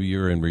maybe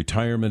you're in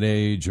retirement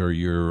age or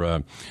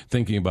you're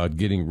thinking about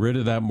getting rid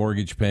of that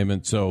mortgage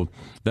payment. So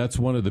that's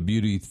one of the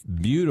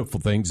beautiful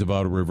things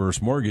about a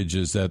reverse mortgage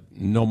is that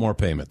no more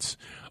payments.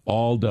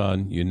 All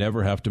done. You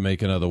never have to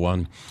make another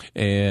one.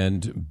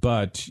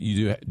 But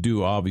you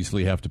do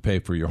obviously have to pay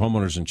for your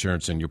homeowner's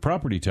insurance and your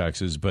property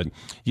taxes. But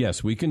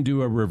yes, we can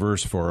do a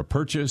reverse for a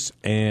purchase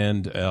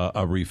and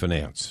a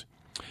refinance.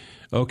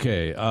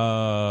 Okay.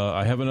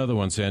 I have another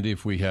one, Sandy,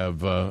 if we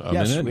have a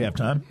minute. Yes, we have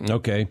time.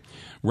 Okay.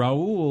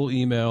 Raul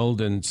emailed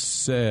and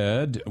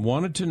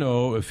wanted to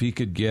know if he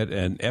could get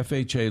an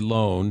FHA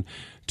loan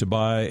to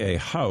buy a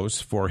house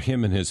for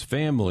him and his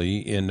family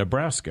in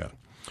Nebraska.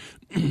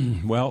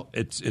 Well,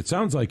 it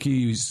sounds like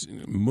he's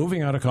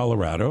moving out of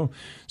Colorado,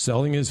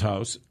 selling his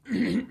house,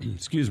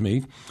 excuse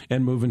me,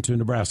 and moving to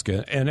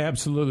Nebraska. And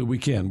absolutely we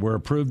can. We're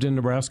approved in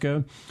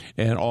Nebraska,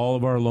 and all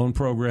of our loan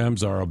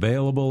programs are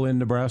available in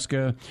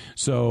Nebraska.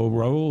 So,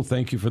 Raul,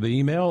 thank you for the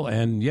email.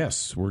 And,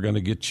 yes, we're going to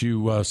get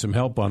you some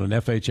help on an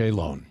FHA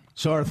loan.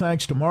 So our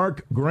thanks to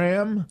Mark,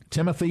 Graham,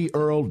 Timothy,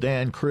 Earl,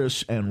 Dan,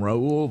 Chris, and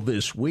Raul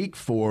this week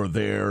for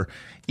their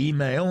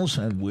emails.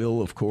 And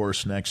we'll, of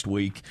course, next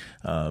week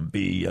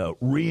be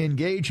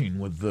re-engaging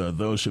with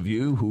those of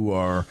you who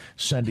are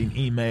sending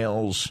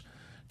emails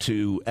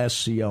to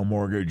SCL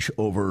Mortgage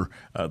over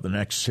the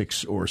next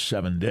 6 or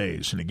 7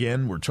 days. And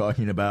again, we're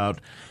talking about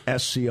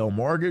SCL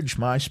Mortgage,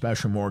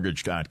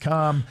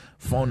 myspecialmortgage.com,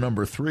 phone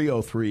number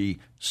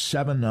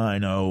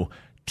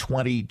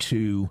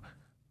 303-790-2222.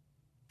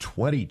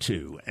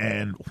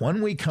 And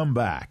when we come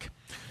back,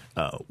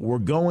 we're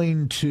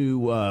going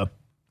to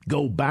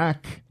go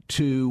back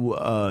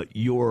to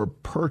your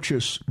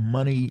purchase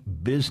money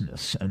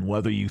business and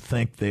whether you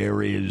think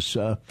there is,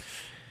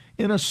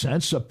 in a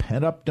sense, a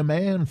pent-up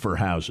demand for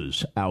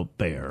houses out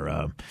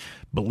there,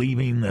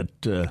 believing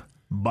that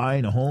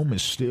buying a home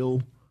is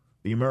still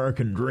the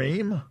American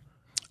dream.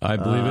 I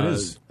believe it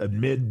is.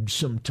 Amid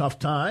some tough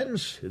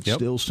times, it's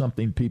still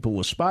something people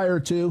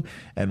aspire to,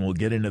 and we'll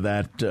get into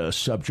that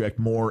subject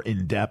more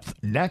in depth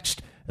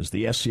next as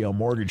the SCL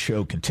Mortgage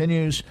Show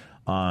continues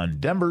on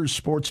Denver's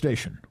Sports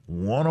Station,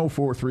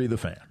 104.3 The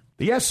Fan.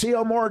 The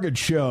SCL Mortgage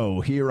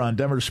Show here on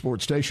Denver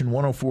Sports Station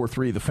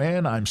 104.3 The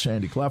Fan. I'm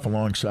Sandy Clough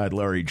alongside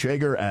Larry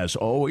Jager, as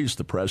always,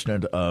 the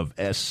president of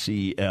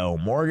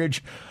SCL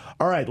Mortgage.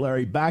 All right,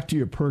 Larry, back to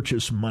your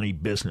purchase money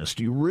business.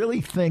 Do you really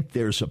think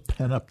there's a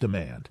pent-up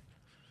demand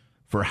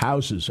for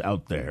houses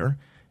out there?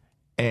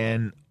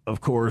 And, of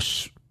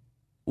course,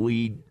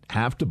 we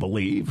have to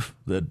believe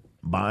that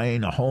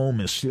buying a home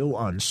is still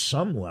on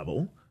some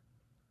level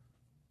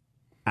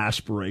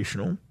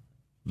aspirational.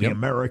 The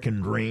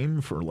American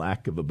dream, for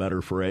lack of a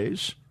better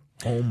phrase.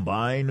 Home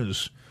buying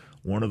is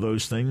one of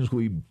those things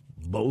we've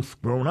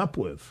both grown up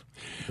with.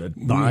 That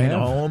buying a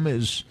home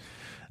is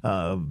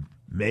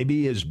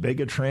maybe as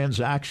big a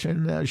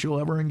transaction as you'll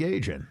ever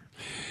engage in.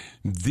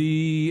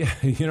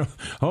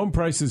 Home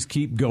prices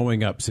keep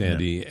going up,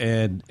 Sandy,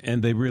 and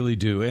they really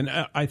do. And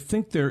I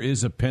think there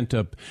is a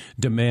pent-up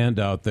demand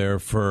out there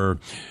for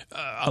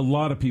a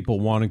lot of people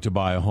wanting to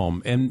buy a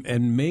home,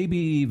 and maybe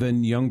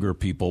even younger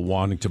people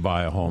wanting to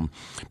buy a home.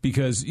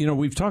 Because,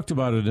 we've talked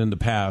about it in the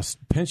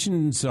past.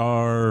 Pensions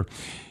are,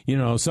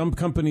 some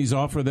companies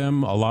offer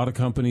them, a lot of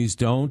companies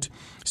don't.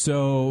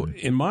 So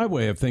in my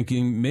way of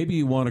thinking, maybe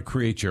you want to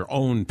create your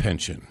own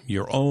pension,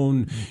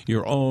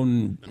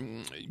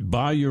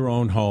 buy your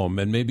own home,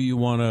 and maybe you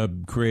want to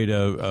create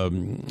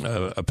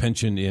a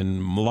pension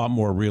in a lot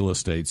more real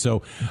estate.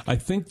 So I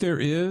think there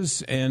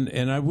is,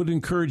 and I would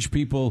encourage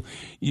people,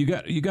 you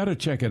got to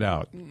check it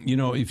out.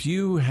 If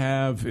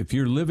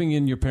you're living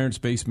in your parents'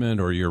 basement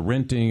or you're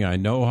renting, I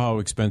know how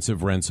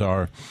expensive rents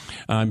are.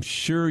 I'm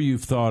sure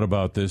you've thought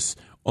about this.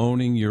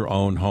 Owning your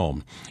own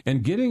home.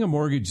 And getting a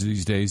mortgage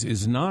these days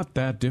is not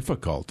that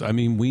difficult. I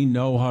mean, we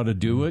know how to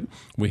do it.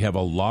 We have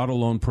a lot of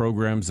loan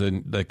programs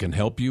that can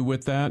help you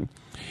with that.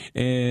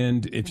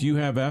 And if you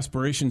have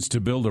aspirations to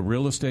build a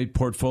real estate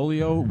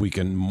portfolio, we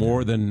can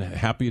more than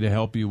happy to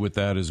help you with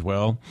that as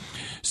well.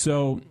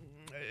 So,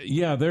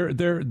 yeah,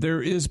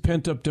 there is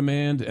pent-up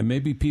demand, and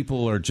maybe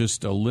people are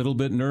just a little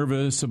bit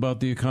nervous about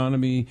the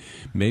economy.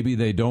 Maybe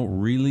they don't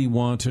really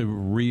want to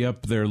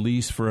re-up their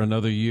lease for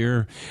another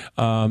year.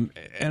 And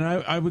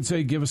I would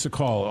say give us a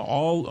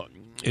call.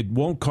 It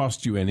won't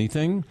cost you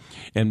anything,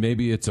 and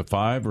maybe it's a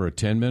 5 or a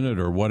 10-minute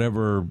or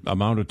whatever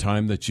amount of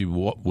time that you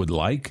would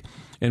like,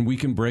 and we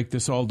can break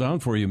this all down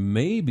for you.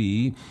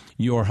 Maybe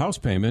your house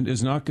payment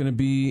is not going to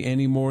be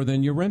any more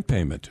than your rent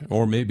payment,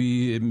 or maybe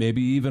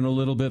even a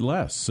little bit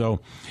less.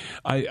 So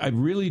I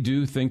really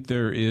do think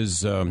there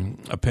is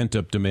a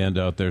pent-up demand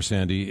out there,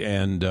 Sandy,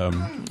 and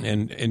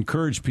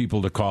encourage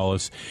people to call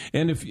us.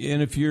 And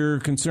if you're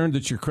concerned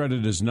that your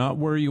credit is not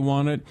where you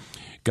want it,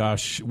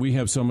 gosh, we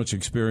have so much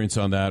experience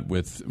on that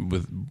with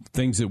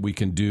things that we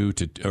can do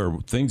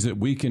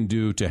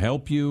to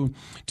help you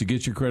to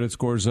get your credit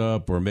scores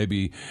up, or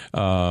maybe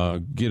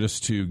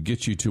get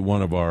you to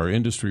one of our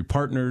industry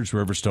partners,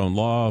 Riverstone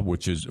Law,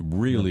 which is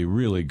really,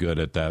 really good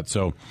at that.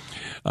 So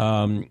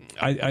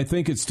I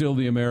think it's still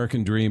the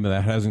American dream, and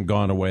that hasn't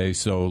gone away.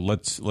 So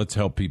let's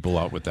help people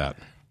out with that.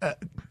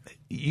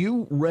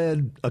 You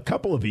read a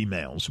couple of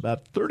emails,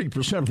 about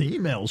 30% of the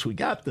emails we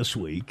got this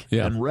week,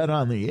 and read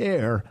on the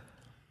air,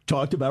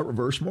 talked about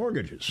reverse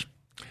mortgages.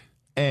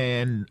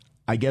 And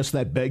I guess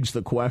that begs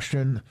the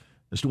question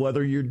as to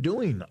whether you're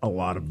doing a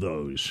lot of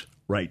those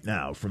right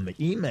now. From the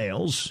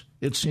emails,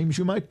 it seems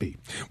you might be.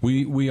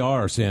 We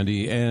are,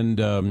 Sandy. And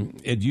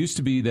it used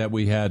to be that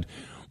we had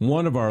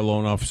one of our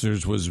loan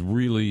officers was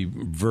really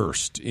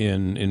versed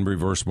in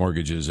reverse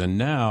mortgages. And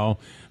now,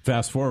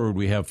 fast forward,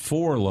 we have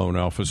 4 loan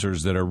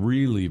officers that are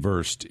really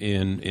versed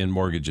in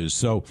mortgages.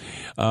 So,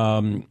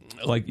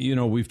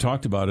 we've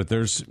talked about it.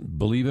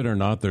 Believe it or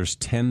not, there's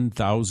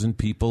 10,000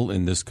 people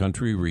in this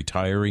country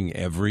retiring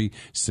every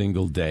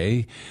single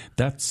day.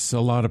 That's a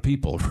lot of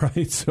people,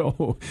 right?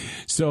 So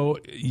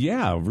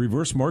yeah,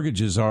 reverse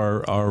mortgages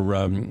are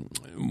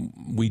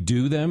we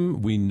do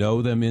them. We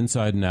know them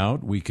inside and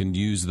out. We can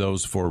use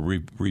those for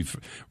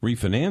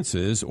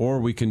refinances, or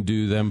we can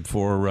do them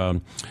for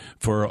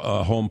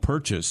a home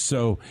purchase.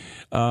 So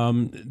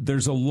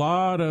there's a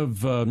lot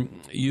of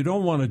you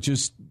don't want to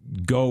just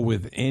go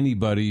with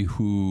anybody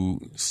who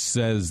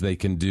says they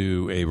can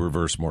do a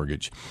reverse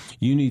mortgage.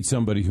 You need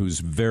somebody who's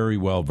very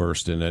well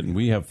versed in it, and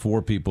we have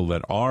 4 people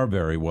that are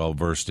very well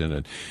versed in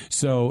it.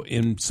 So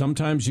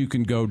sometimes you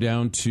can go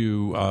down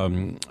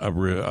to a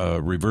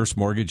reverse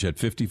mortgage at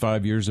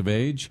 55 years of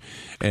age,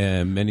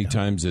 and many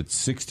times it's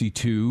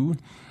 62.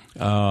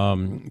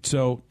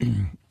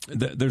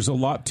 There's a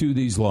lot to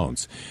these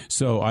loans.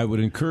 So I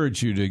would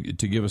encourage you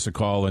to give us a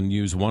call and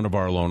use one of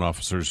our loan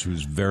officers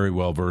who's very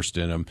well versed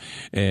in them.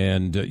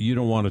 And you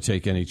don't want to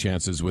take any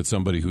chances with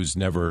somebody who's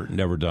never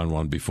done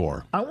one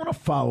before. I want to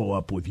follow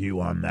up with you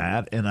on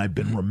that, and I've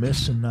been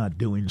remiss in not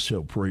doing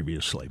so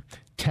previously.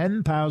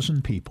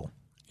 10,000 people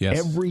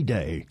every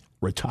day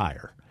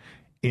retire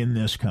in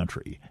this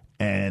country.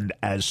 And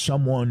as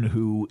someone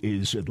who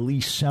is at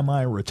least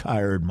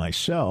semi-retired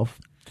myself,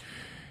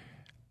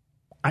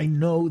 I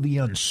know the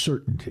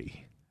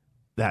uncertainty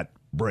that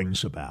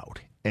brings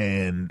about,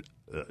 and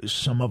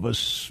some of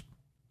us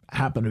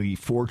happen to be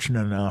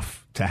fortunate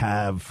enough to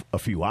have a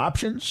few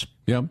options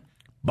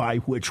by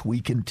which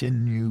we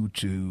continue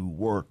to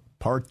work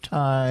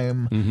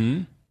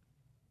part-time,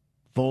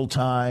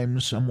 full-time,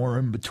 somewhere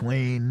in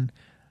between.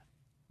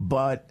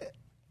 But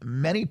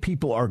many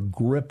people are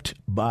gripped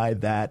by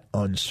that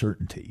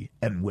uncertainty,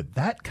 and with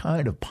that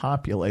kind of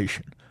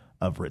population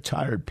of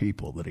retired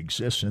people that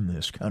exists in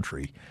this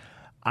country,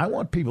 I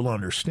want people to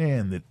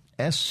understand that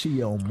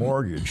SCO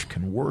Mortgage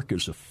can work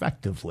as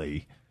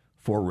effectively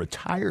for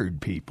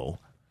retired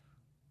people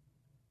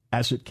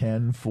as it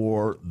can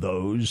for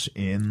those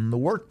in the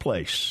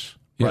workplace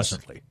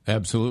presently. Yes,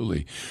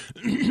 absolutely.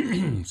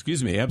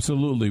 Excuse me.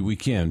 Absolutely, we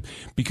can.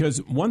 Because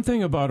one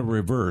thing about a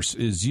reverse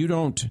is you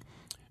don't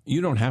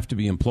have to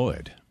be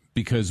employed,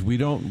 because we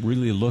don't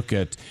really look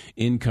at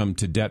income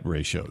to debt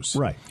ratios.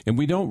 Right. And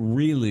we don't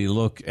really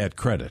look at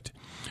credit,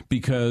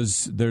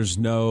 because there's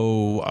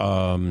no,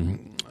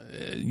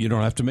 you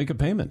don't have to make a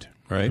payment,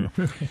 right?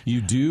 You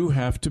do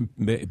have to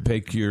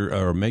make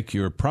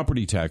your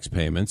property tax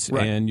payments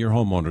and your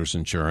homeowner's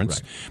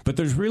insurance, but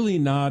there's really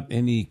not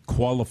any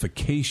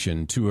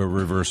qualification to a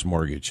reverse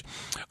mortgage.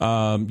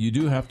 You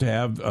do have to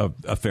have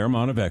a fair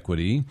amount of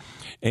equity,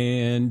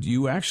 and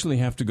you actually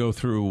have to go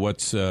through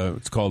what's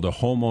it's called a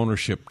home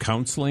ownership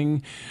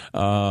counseling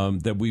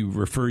that we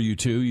refer you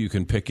to. You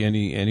can pick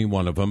any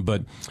one of them,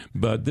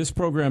 but this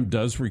program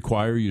does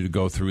require you to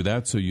go through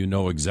that, so you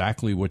know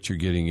exactly what you're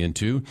getting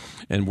into,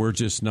 and we're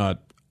just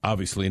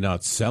obviously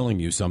not selling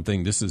you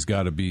something. This has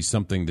got to be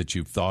something that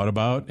you've thought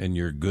about and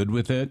you're good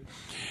with it.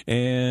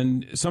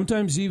 And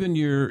sometimes even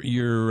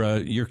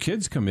your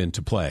kids come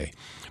into play,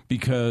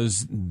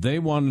 because they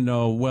want to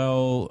know,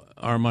 well,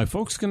 are my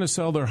folks going to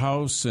sell their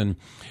house, and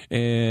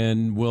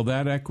will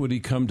that equity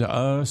come to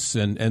us?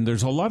 And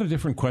there's a lot of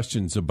different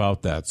questions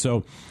about that.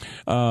 So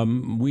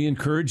we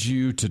encourage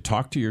you to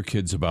talk to your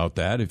kids about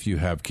that if you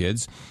have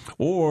kids,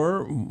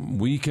 or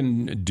we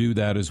can do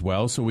that as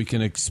well. So we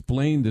can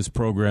explain this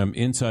program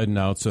inside and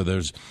out, so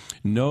there's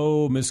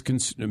no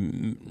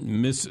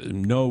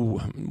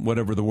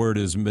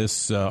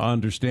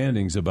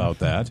misunderstandings about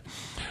that.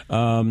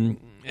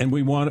 And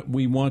we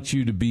want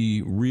you to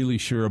be really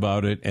sure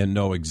about it and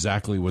know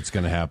exactly what's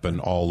going to happen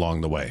all along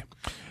the way.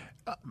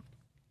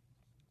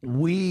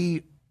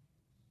 We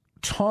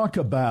talk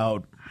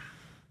about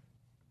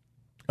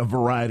a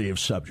variety of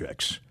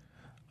subjects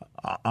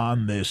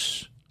on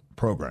this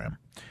program,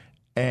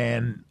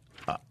 and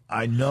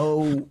I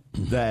know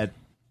that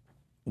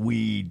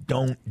we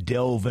don't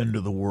delve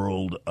into the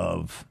world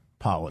of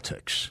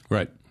politics.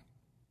 Right.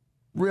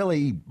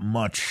 Really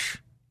much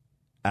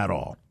at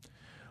all.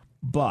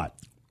 But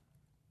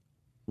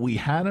we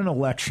had an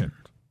election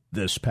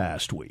this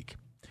past week,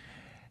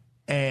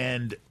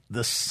 and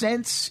the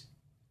sense,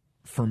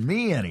 for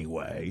me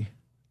anyway,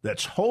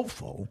 that's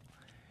hopeful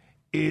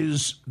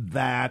is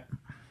that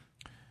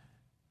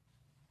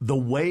the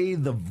way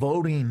the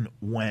voting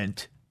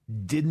went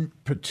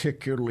didn't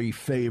particularly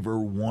favor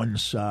one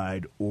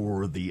side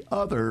or the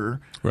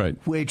other, right,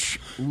 which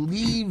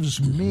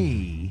leaves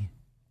me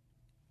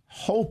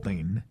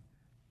hoping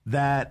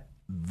that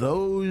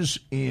those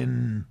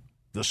in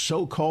the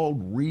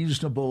so-called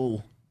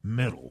reasonable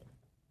middle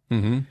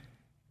can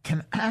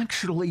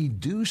actually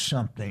do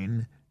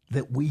something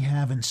that we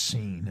haven't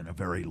seen in a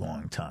very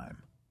long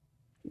time.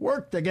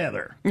 Work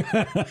together,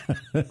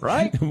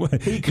 right?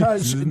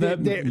 Because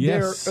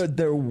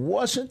there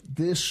wasn't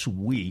this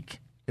week,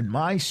 in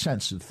my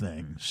sense of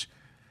things,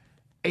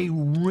 a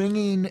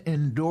ringing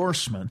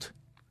endorsement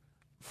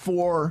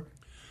for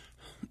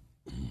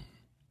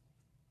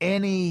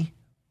any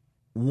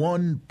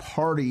one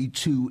party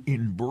to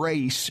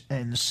embrace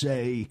and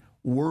say,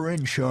 we're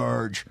in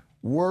charge,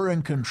 we're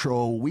in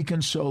control, we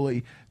can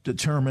solely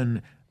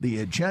determine the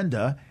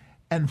agenda.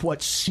 And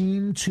what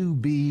seemed to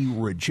be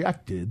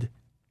rejected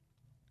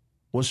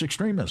was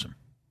extremism.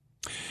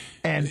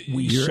 And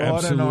we saw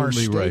it in our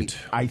state. Right.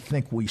 I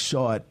think we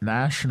saw it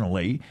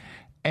nationally.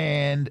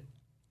 And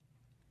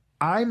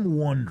I'm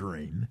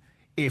wondering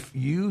if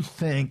you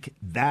think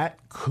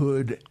that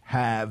could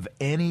have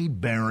any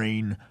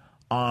bearing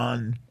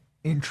on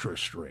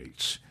interest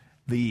rates,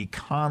 the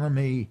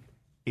economy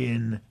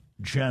in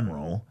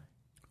general,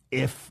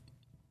 if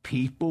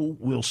people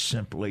will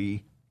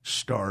simply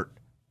start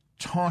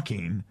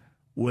talking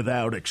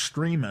without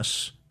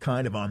extremists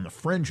kind of on the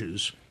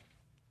fringes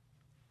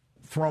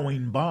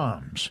throwing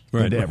bombs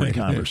into every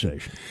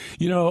conversation.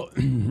 You know,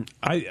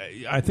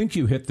 I think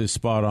you hit this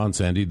spot on,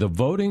 Sandy. The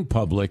voting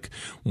public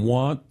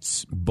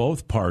wants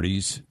both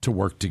parties to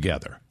work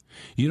together.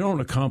 You don't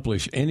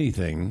accomplish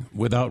anything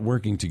without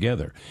working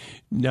together.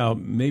 Now,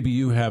 maybe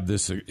you have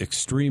this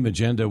extreme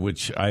agenda,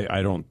 which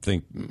I don't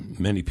think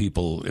many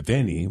people, if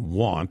any,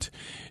 want.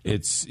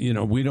 It's,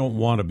 we don't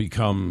want to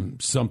become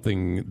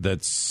something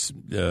that's,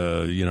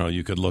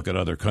 you could look at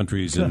other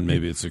countries and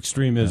maybe it's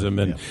extremism,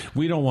 and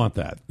we don't want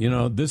that.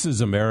 This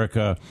is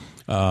America.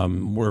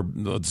 We're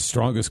the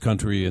strongest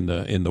country in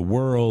the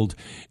world,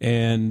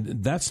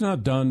 and that's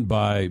not done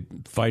by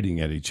fighting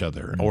at each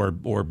other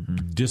or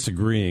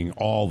disagreeing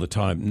all the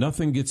time.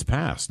 Nothing gets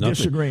passed.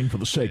 Disagreeing for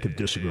the sake of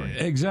disagreeing.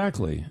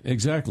 Exactly.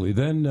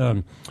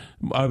 Then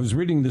I was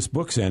reading this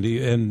book,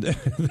 Sandy, and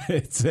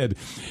it said,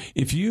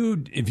 if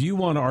you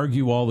want to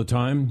argue all the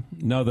time,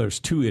 now there's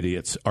two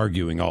idiots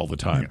arguing all the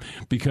time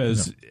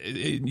because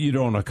you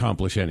don't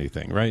accomplish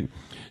anything, right?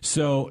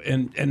 So,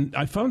 and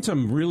I found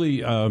some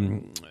really.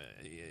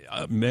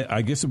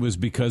 I guess it was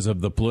because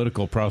of the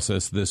political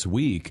process this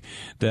week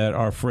that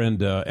our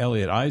friend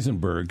Elliot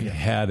Eisenberg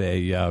had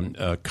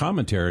a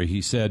commentary.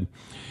 He said,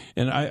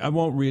 and I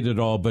won't read it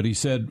all, but he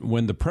said,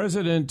 when the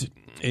president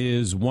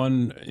is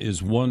one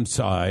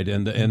side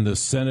and the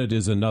Senate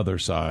is another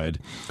side,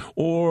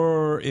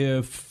 or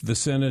if the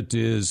Senate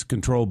is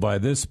controlled by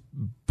this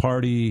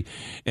party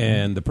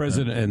and the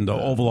president and the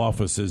Oval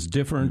Office is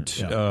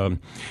different,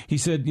 he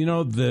said,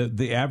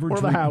 the average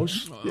or the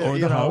House,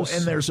 House,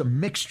 and there's a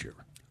mixture.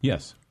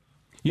 Yes.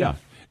 Yeah.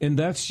 And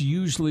that's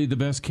usually the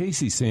best case,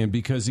 he's saying,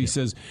 because he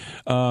says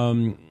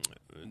the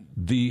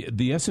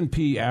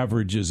S&P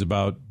average is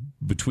about,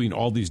 between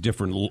all these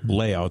different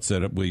layouts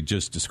that we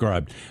just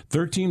described,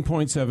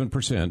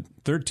 13.7%,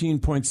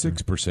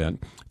 13.6%,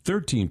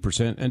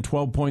 13%, and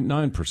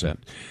 12.9%.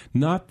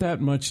 Not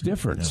that much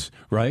difference,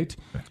 right?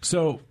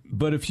 So,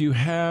 but if you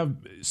have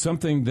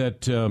something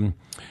that,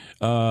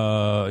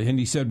 and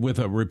he said with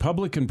a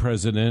Republican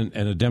president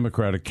and a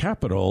Democratic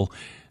capital,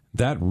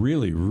 that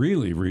really,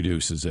 really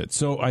reduces it.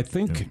 So I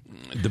think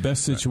the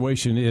best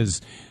situation is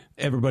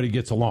everybody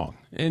gets along.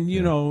 And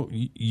you know,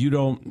 you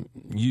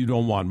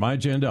don't want my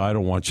agenda, I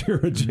don't want your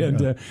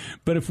agenda.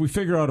 But if we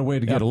figure out a way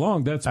to get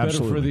along, that's better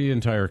for the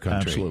entire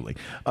country. Absolutely.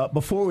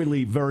 Before we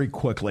leave, very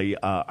quickly,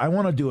 I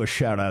want to do a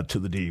shout out to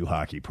the DU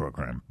hockey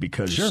program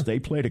because they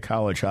played a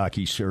college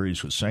hockey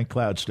series with St.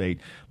 Cloud State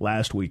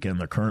last weekend.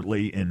 They're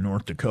currently in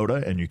North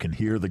Dakota, and you can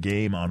hear the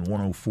game on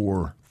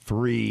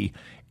 104.3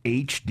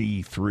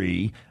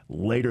 HD3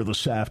 later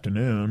this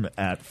afternoon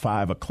at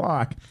 5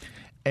 o'clock.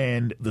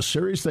 And the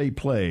series they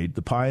played,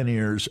 the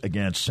Pioneers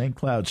against St.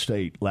 Cloud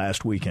State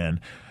last weekend,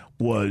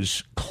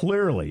 was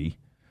clearly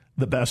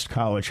the best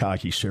college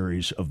hockey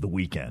series of the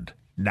weekend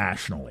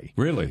nationally.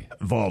 Really?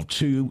 Involved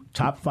two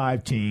top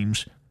 5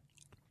 teams,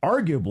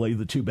 arguably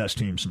the 2 best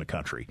teams in the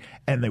country.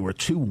 And they were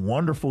 2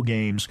 wonderful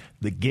games.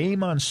 The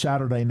game on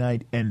Saturday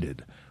night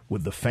ended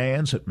with the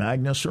fans at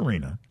Magnus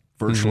Arena,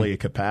 virtually a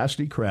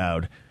capacity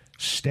crowd,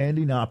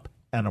 standing up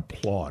and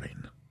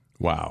applauding.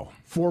 Wow.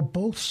 For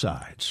both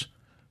sides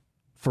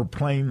for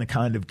playing the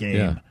kind of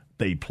game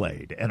they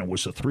played. And it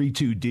was a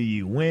 3-2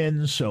 DU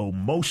win, so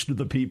most of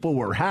the people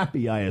were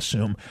happy, I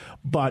assume,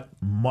 but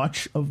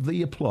much of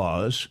the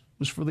applause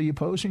was for the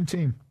opposing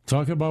team.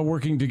 Talk about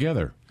working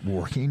together.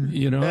 Working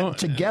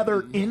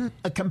together in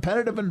a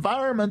competitive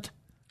environment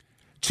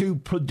to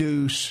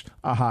produce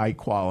a high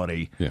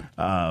quality.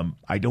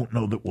 I don't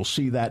know that we'll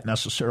see that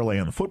necessarily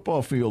on the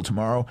football field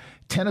tomorrow.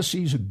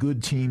 Tennessee's a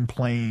good team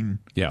playing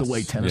the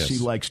way Tennessee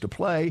likes to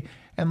play,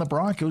 and the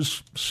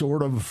Broncos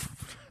sort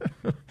of,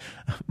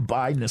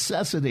 by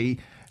necessity,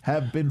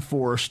 have been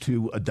forced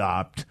to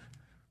adopt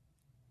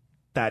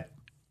that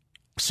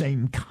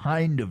same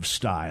kind of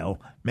style,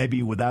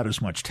 maybe without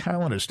as much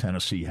talent as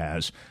Tennessee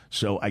has.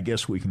 So I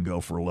guess we can go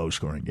for a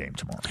low-scoring game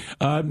tomorrow.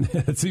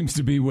 It seems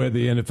to be where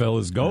the NFL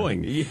is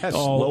going.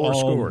 Lower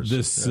scores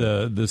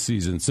this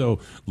season. So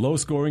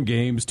low-scoring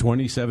games,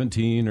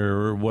 2017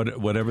 or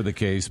whatever the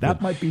case.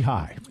 That might be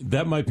high.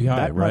 That might be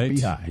high, right? Might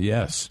be high.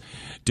 Yes.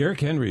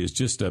 Derrick Henry is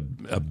just a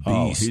beast.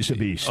 Oh, he's a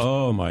beast.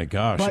 Oh, my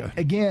gosh. But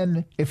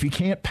again, if you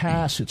can't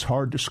pass, it's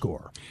hard to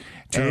score.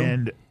 True.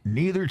 And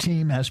neither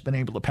team has been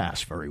able to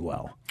pass very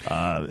well.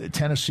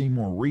 Tennessee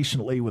more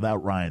recently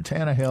without Ryan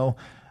Tannehill.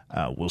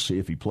 We'll see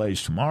if he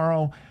plays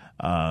tomorrow.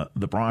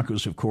 The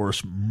Broncos, of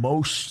course,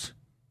 most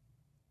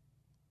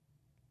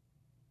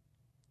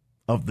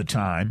of the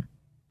time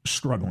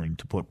struggling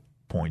to put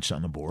points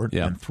on the board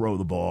and throw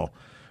the ball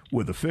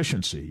with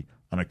efficiency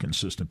on a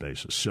consistent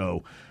basis.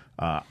 So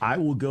I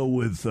will go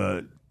with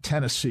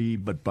Tennessee,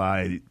 but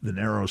by the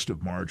narrowest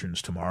of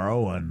margins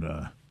tomorrow,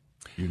 and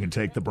you can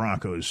take the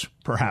Broncos,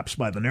 perhaps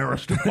by the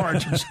narrowest of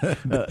margins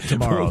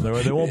tomorrow.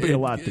 There won't be a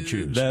lot to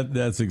choose.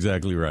 That's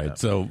exactly right. Yeah.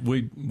 So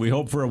we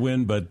hope for a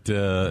win, but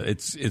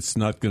it's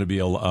not going to be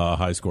a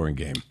high-scoring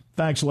game.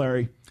 Thanks,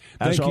 Larry.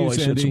 As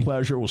always, Sandy. It's a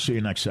pleasure. We'll see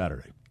you next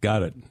Saturday.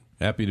 Got it.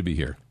 Happy to be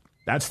here.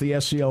 That's the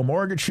SCL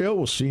Mortgage Show.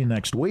 We'll see you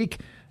next week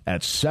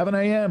at 7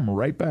 a.m.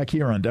 right back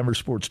here on Denver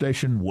Sports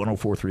Station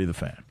 104.3 The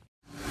Fan.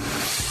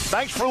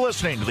 Thanks for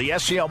listening to the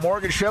SCL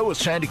Mortgage Show with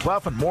Sandy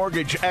Clough and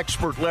mortgage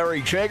expert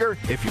Larry Jager.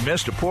 If you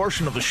missed a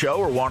portion of the show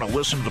or want to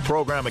listen to the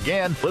program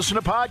again, listen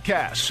to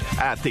podcasts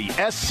at the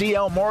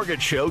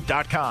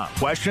sclmortgageshow.com.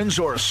 Questions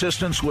or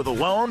assistance with a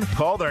loan?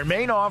 Call their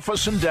main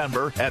office in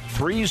Denver at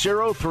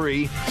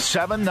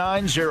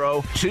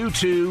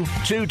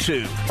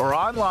 303-790-2222 or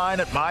online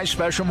at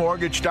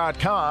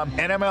myspecialmortgage.com,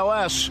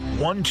 NMLS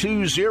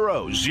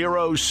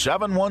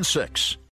 1200716.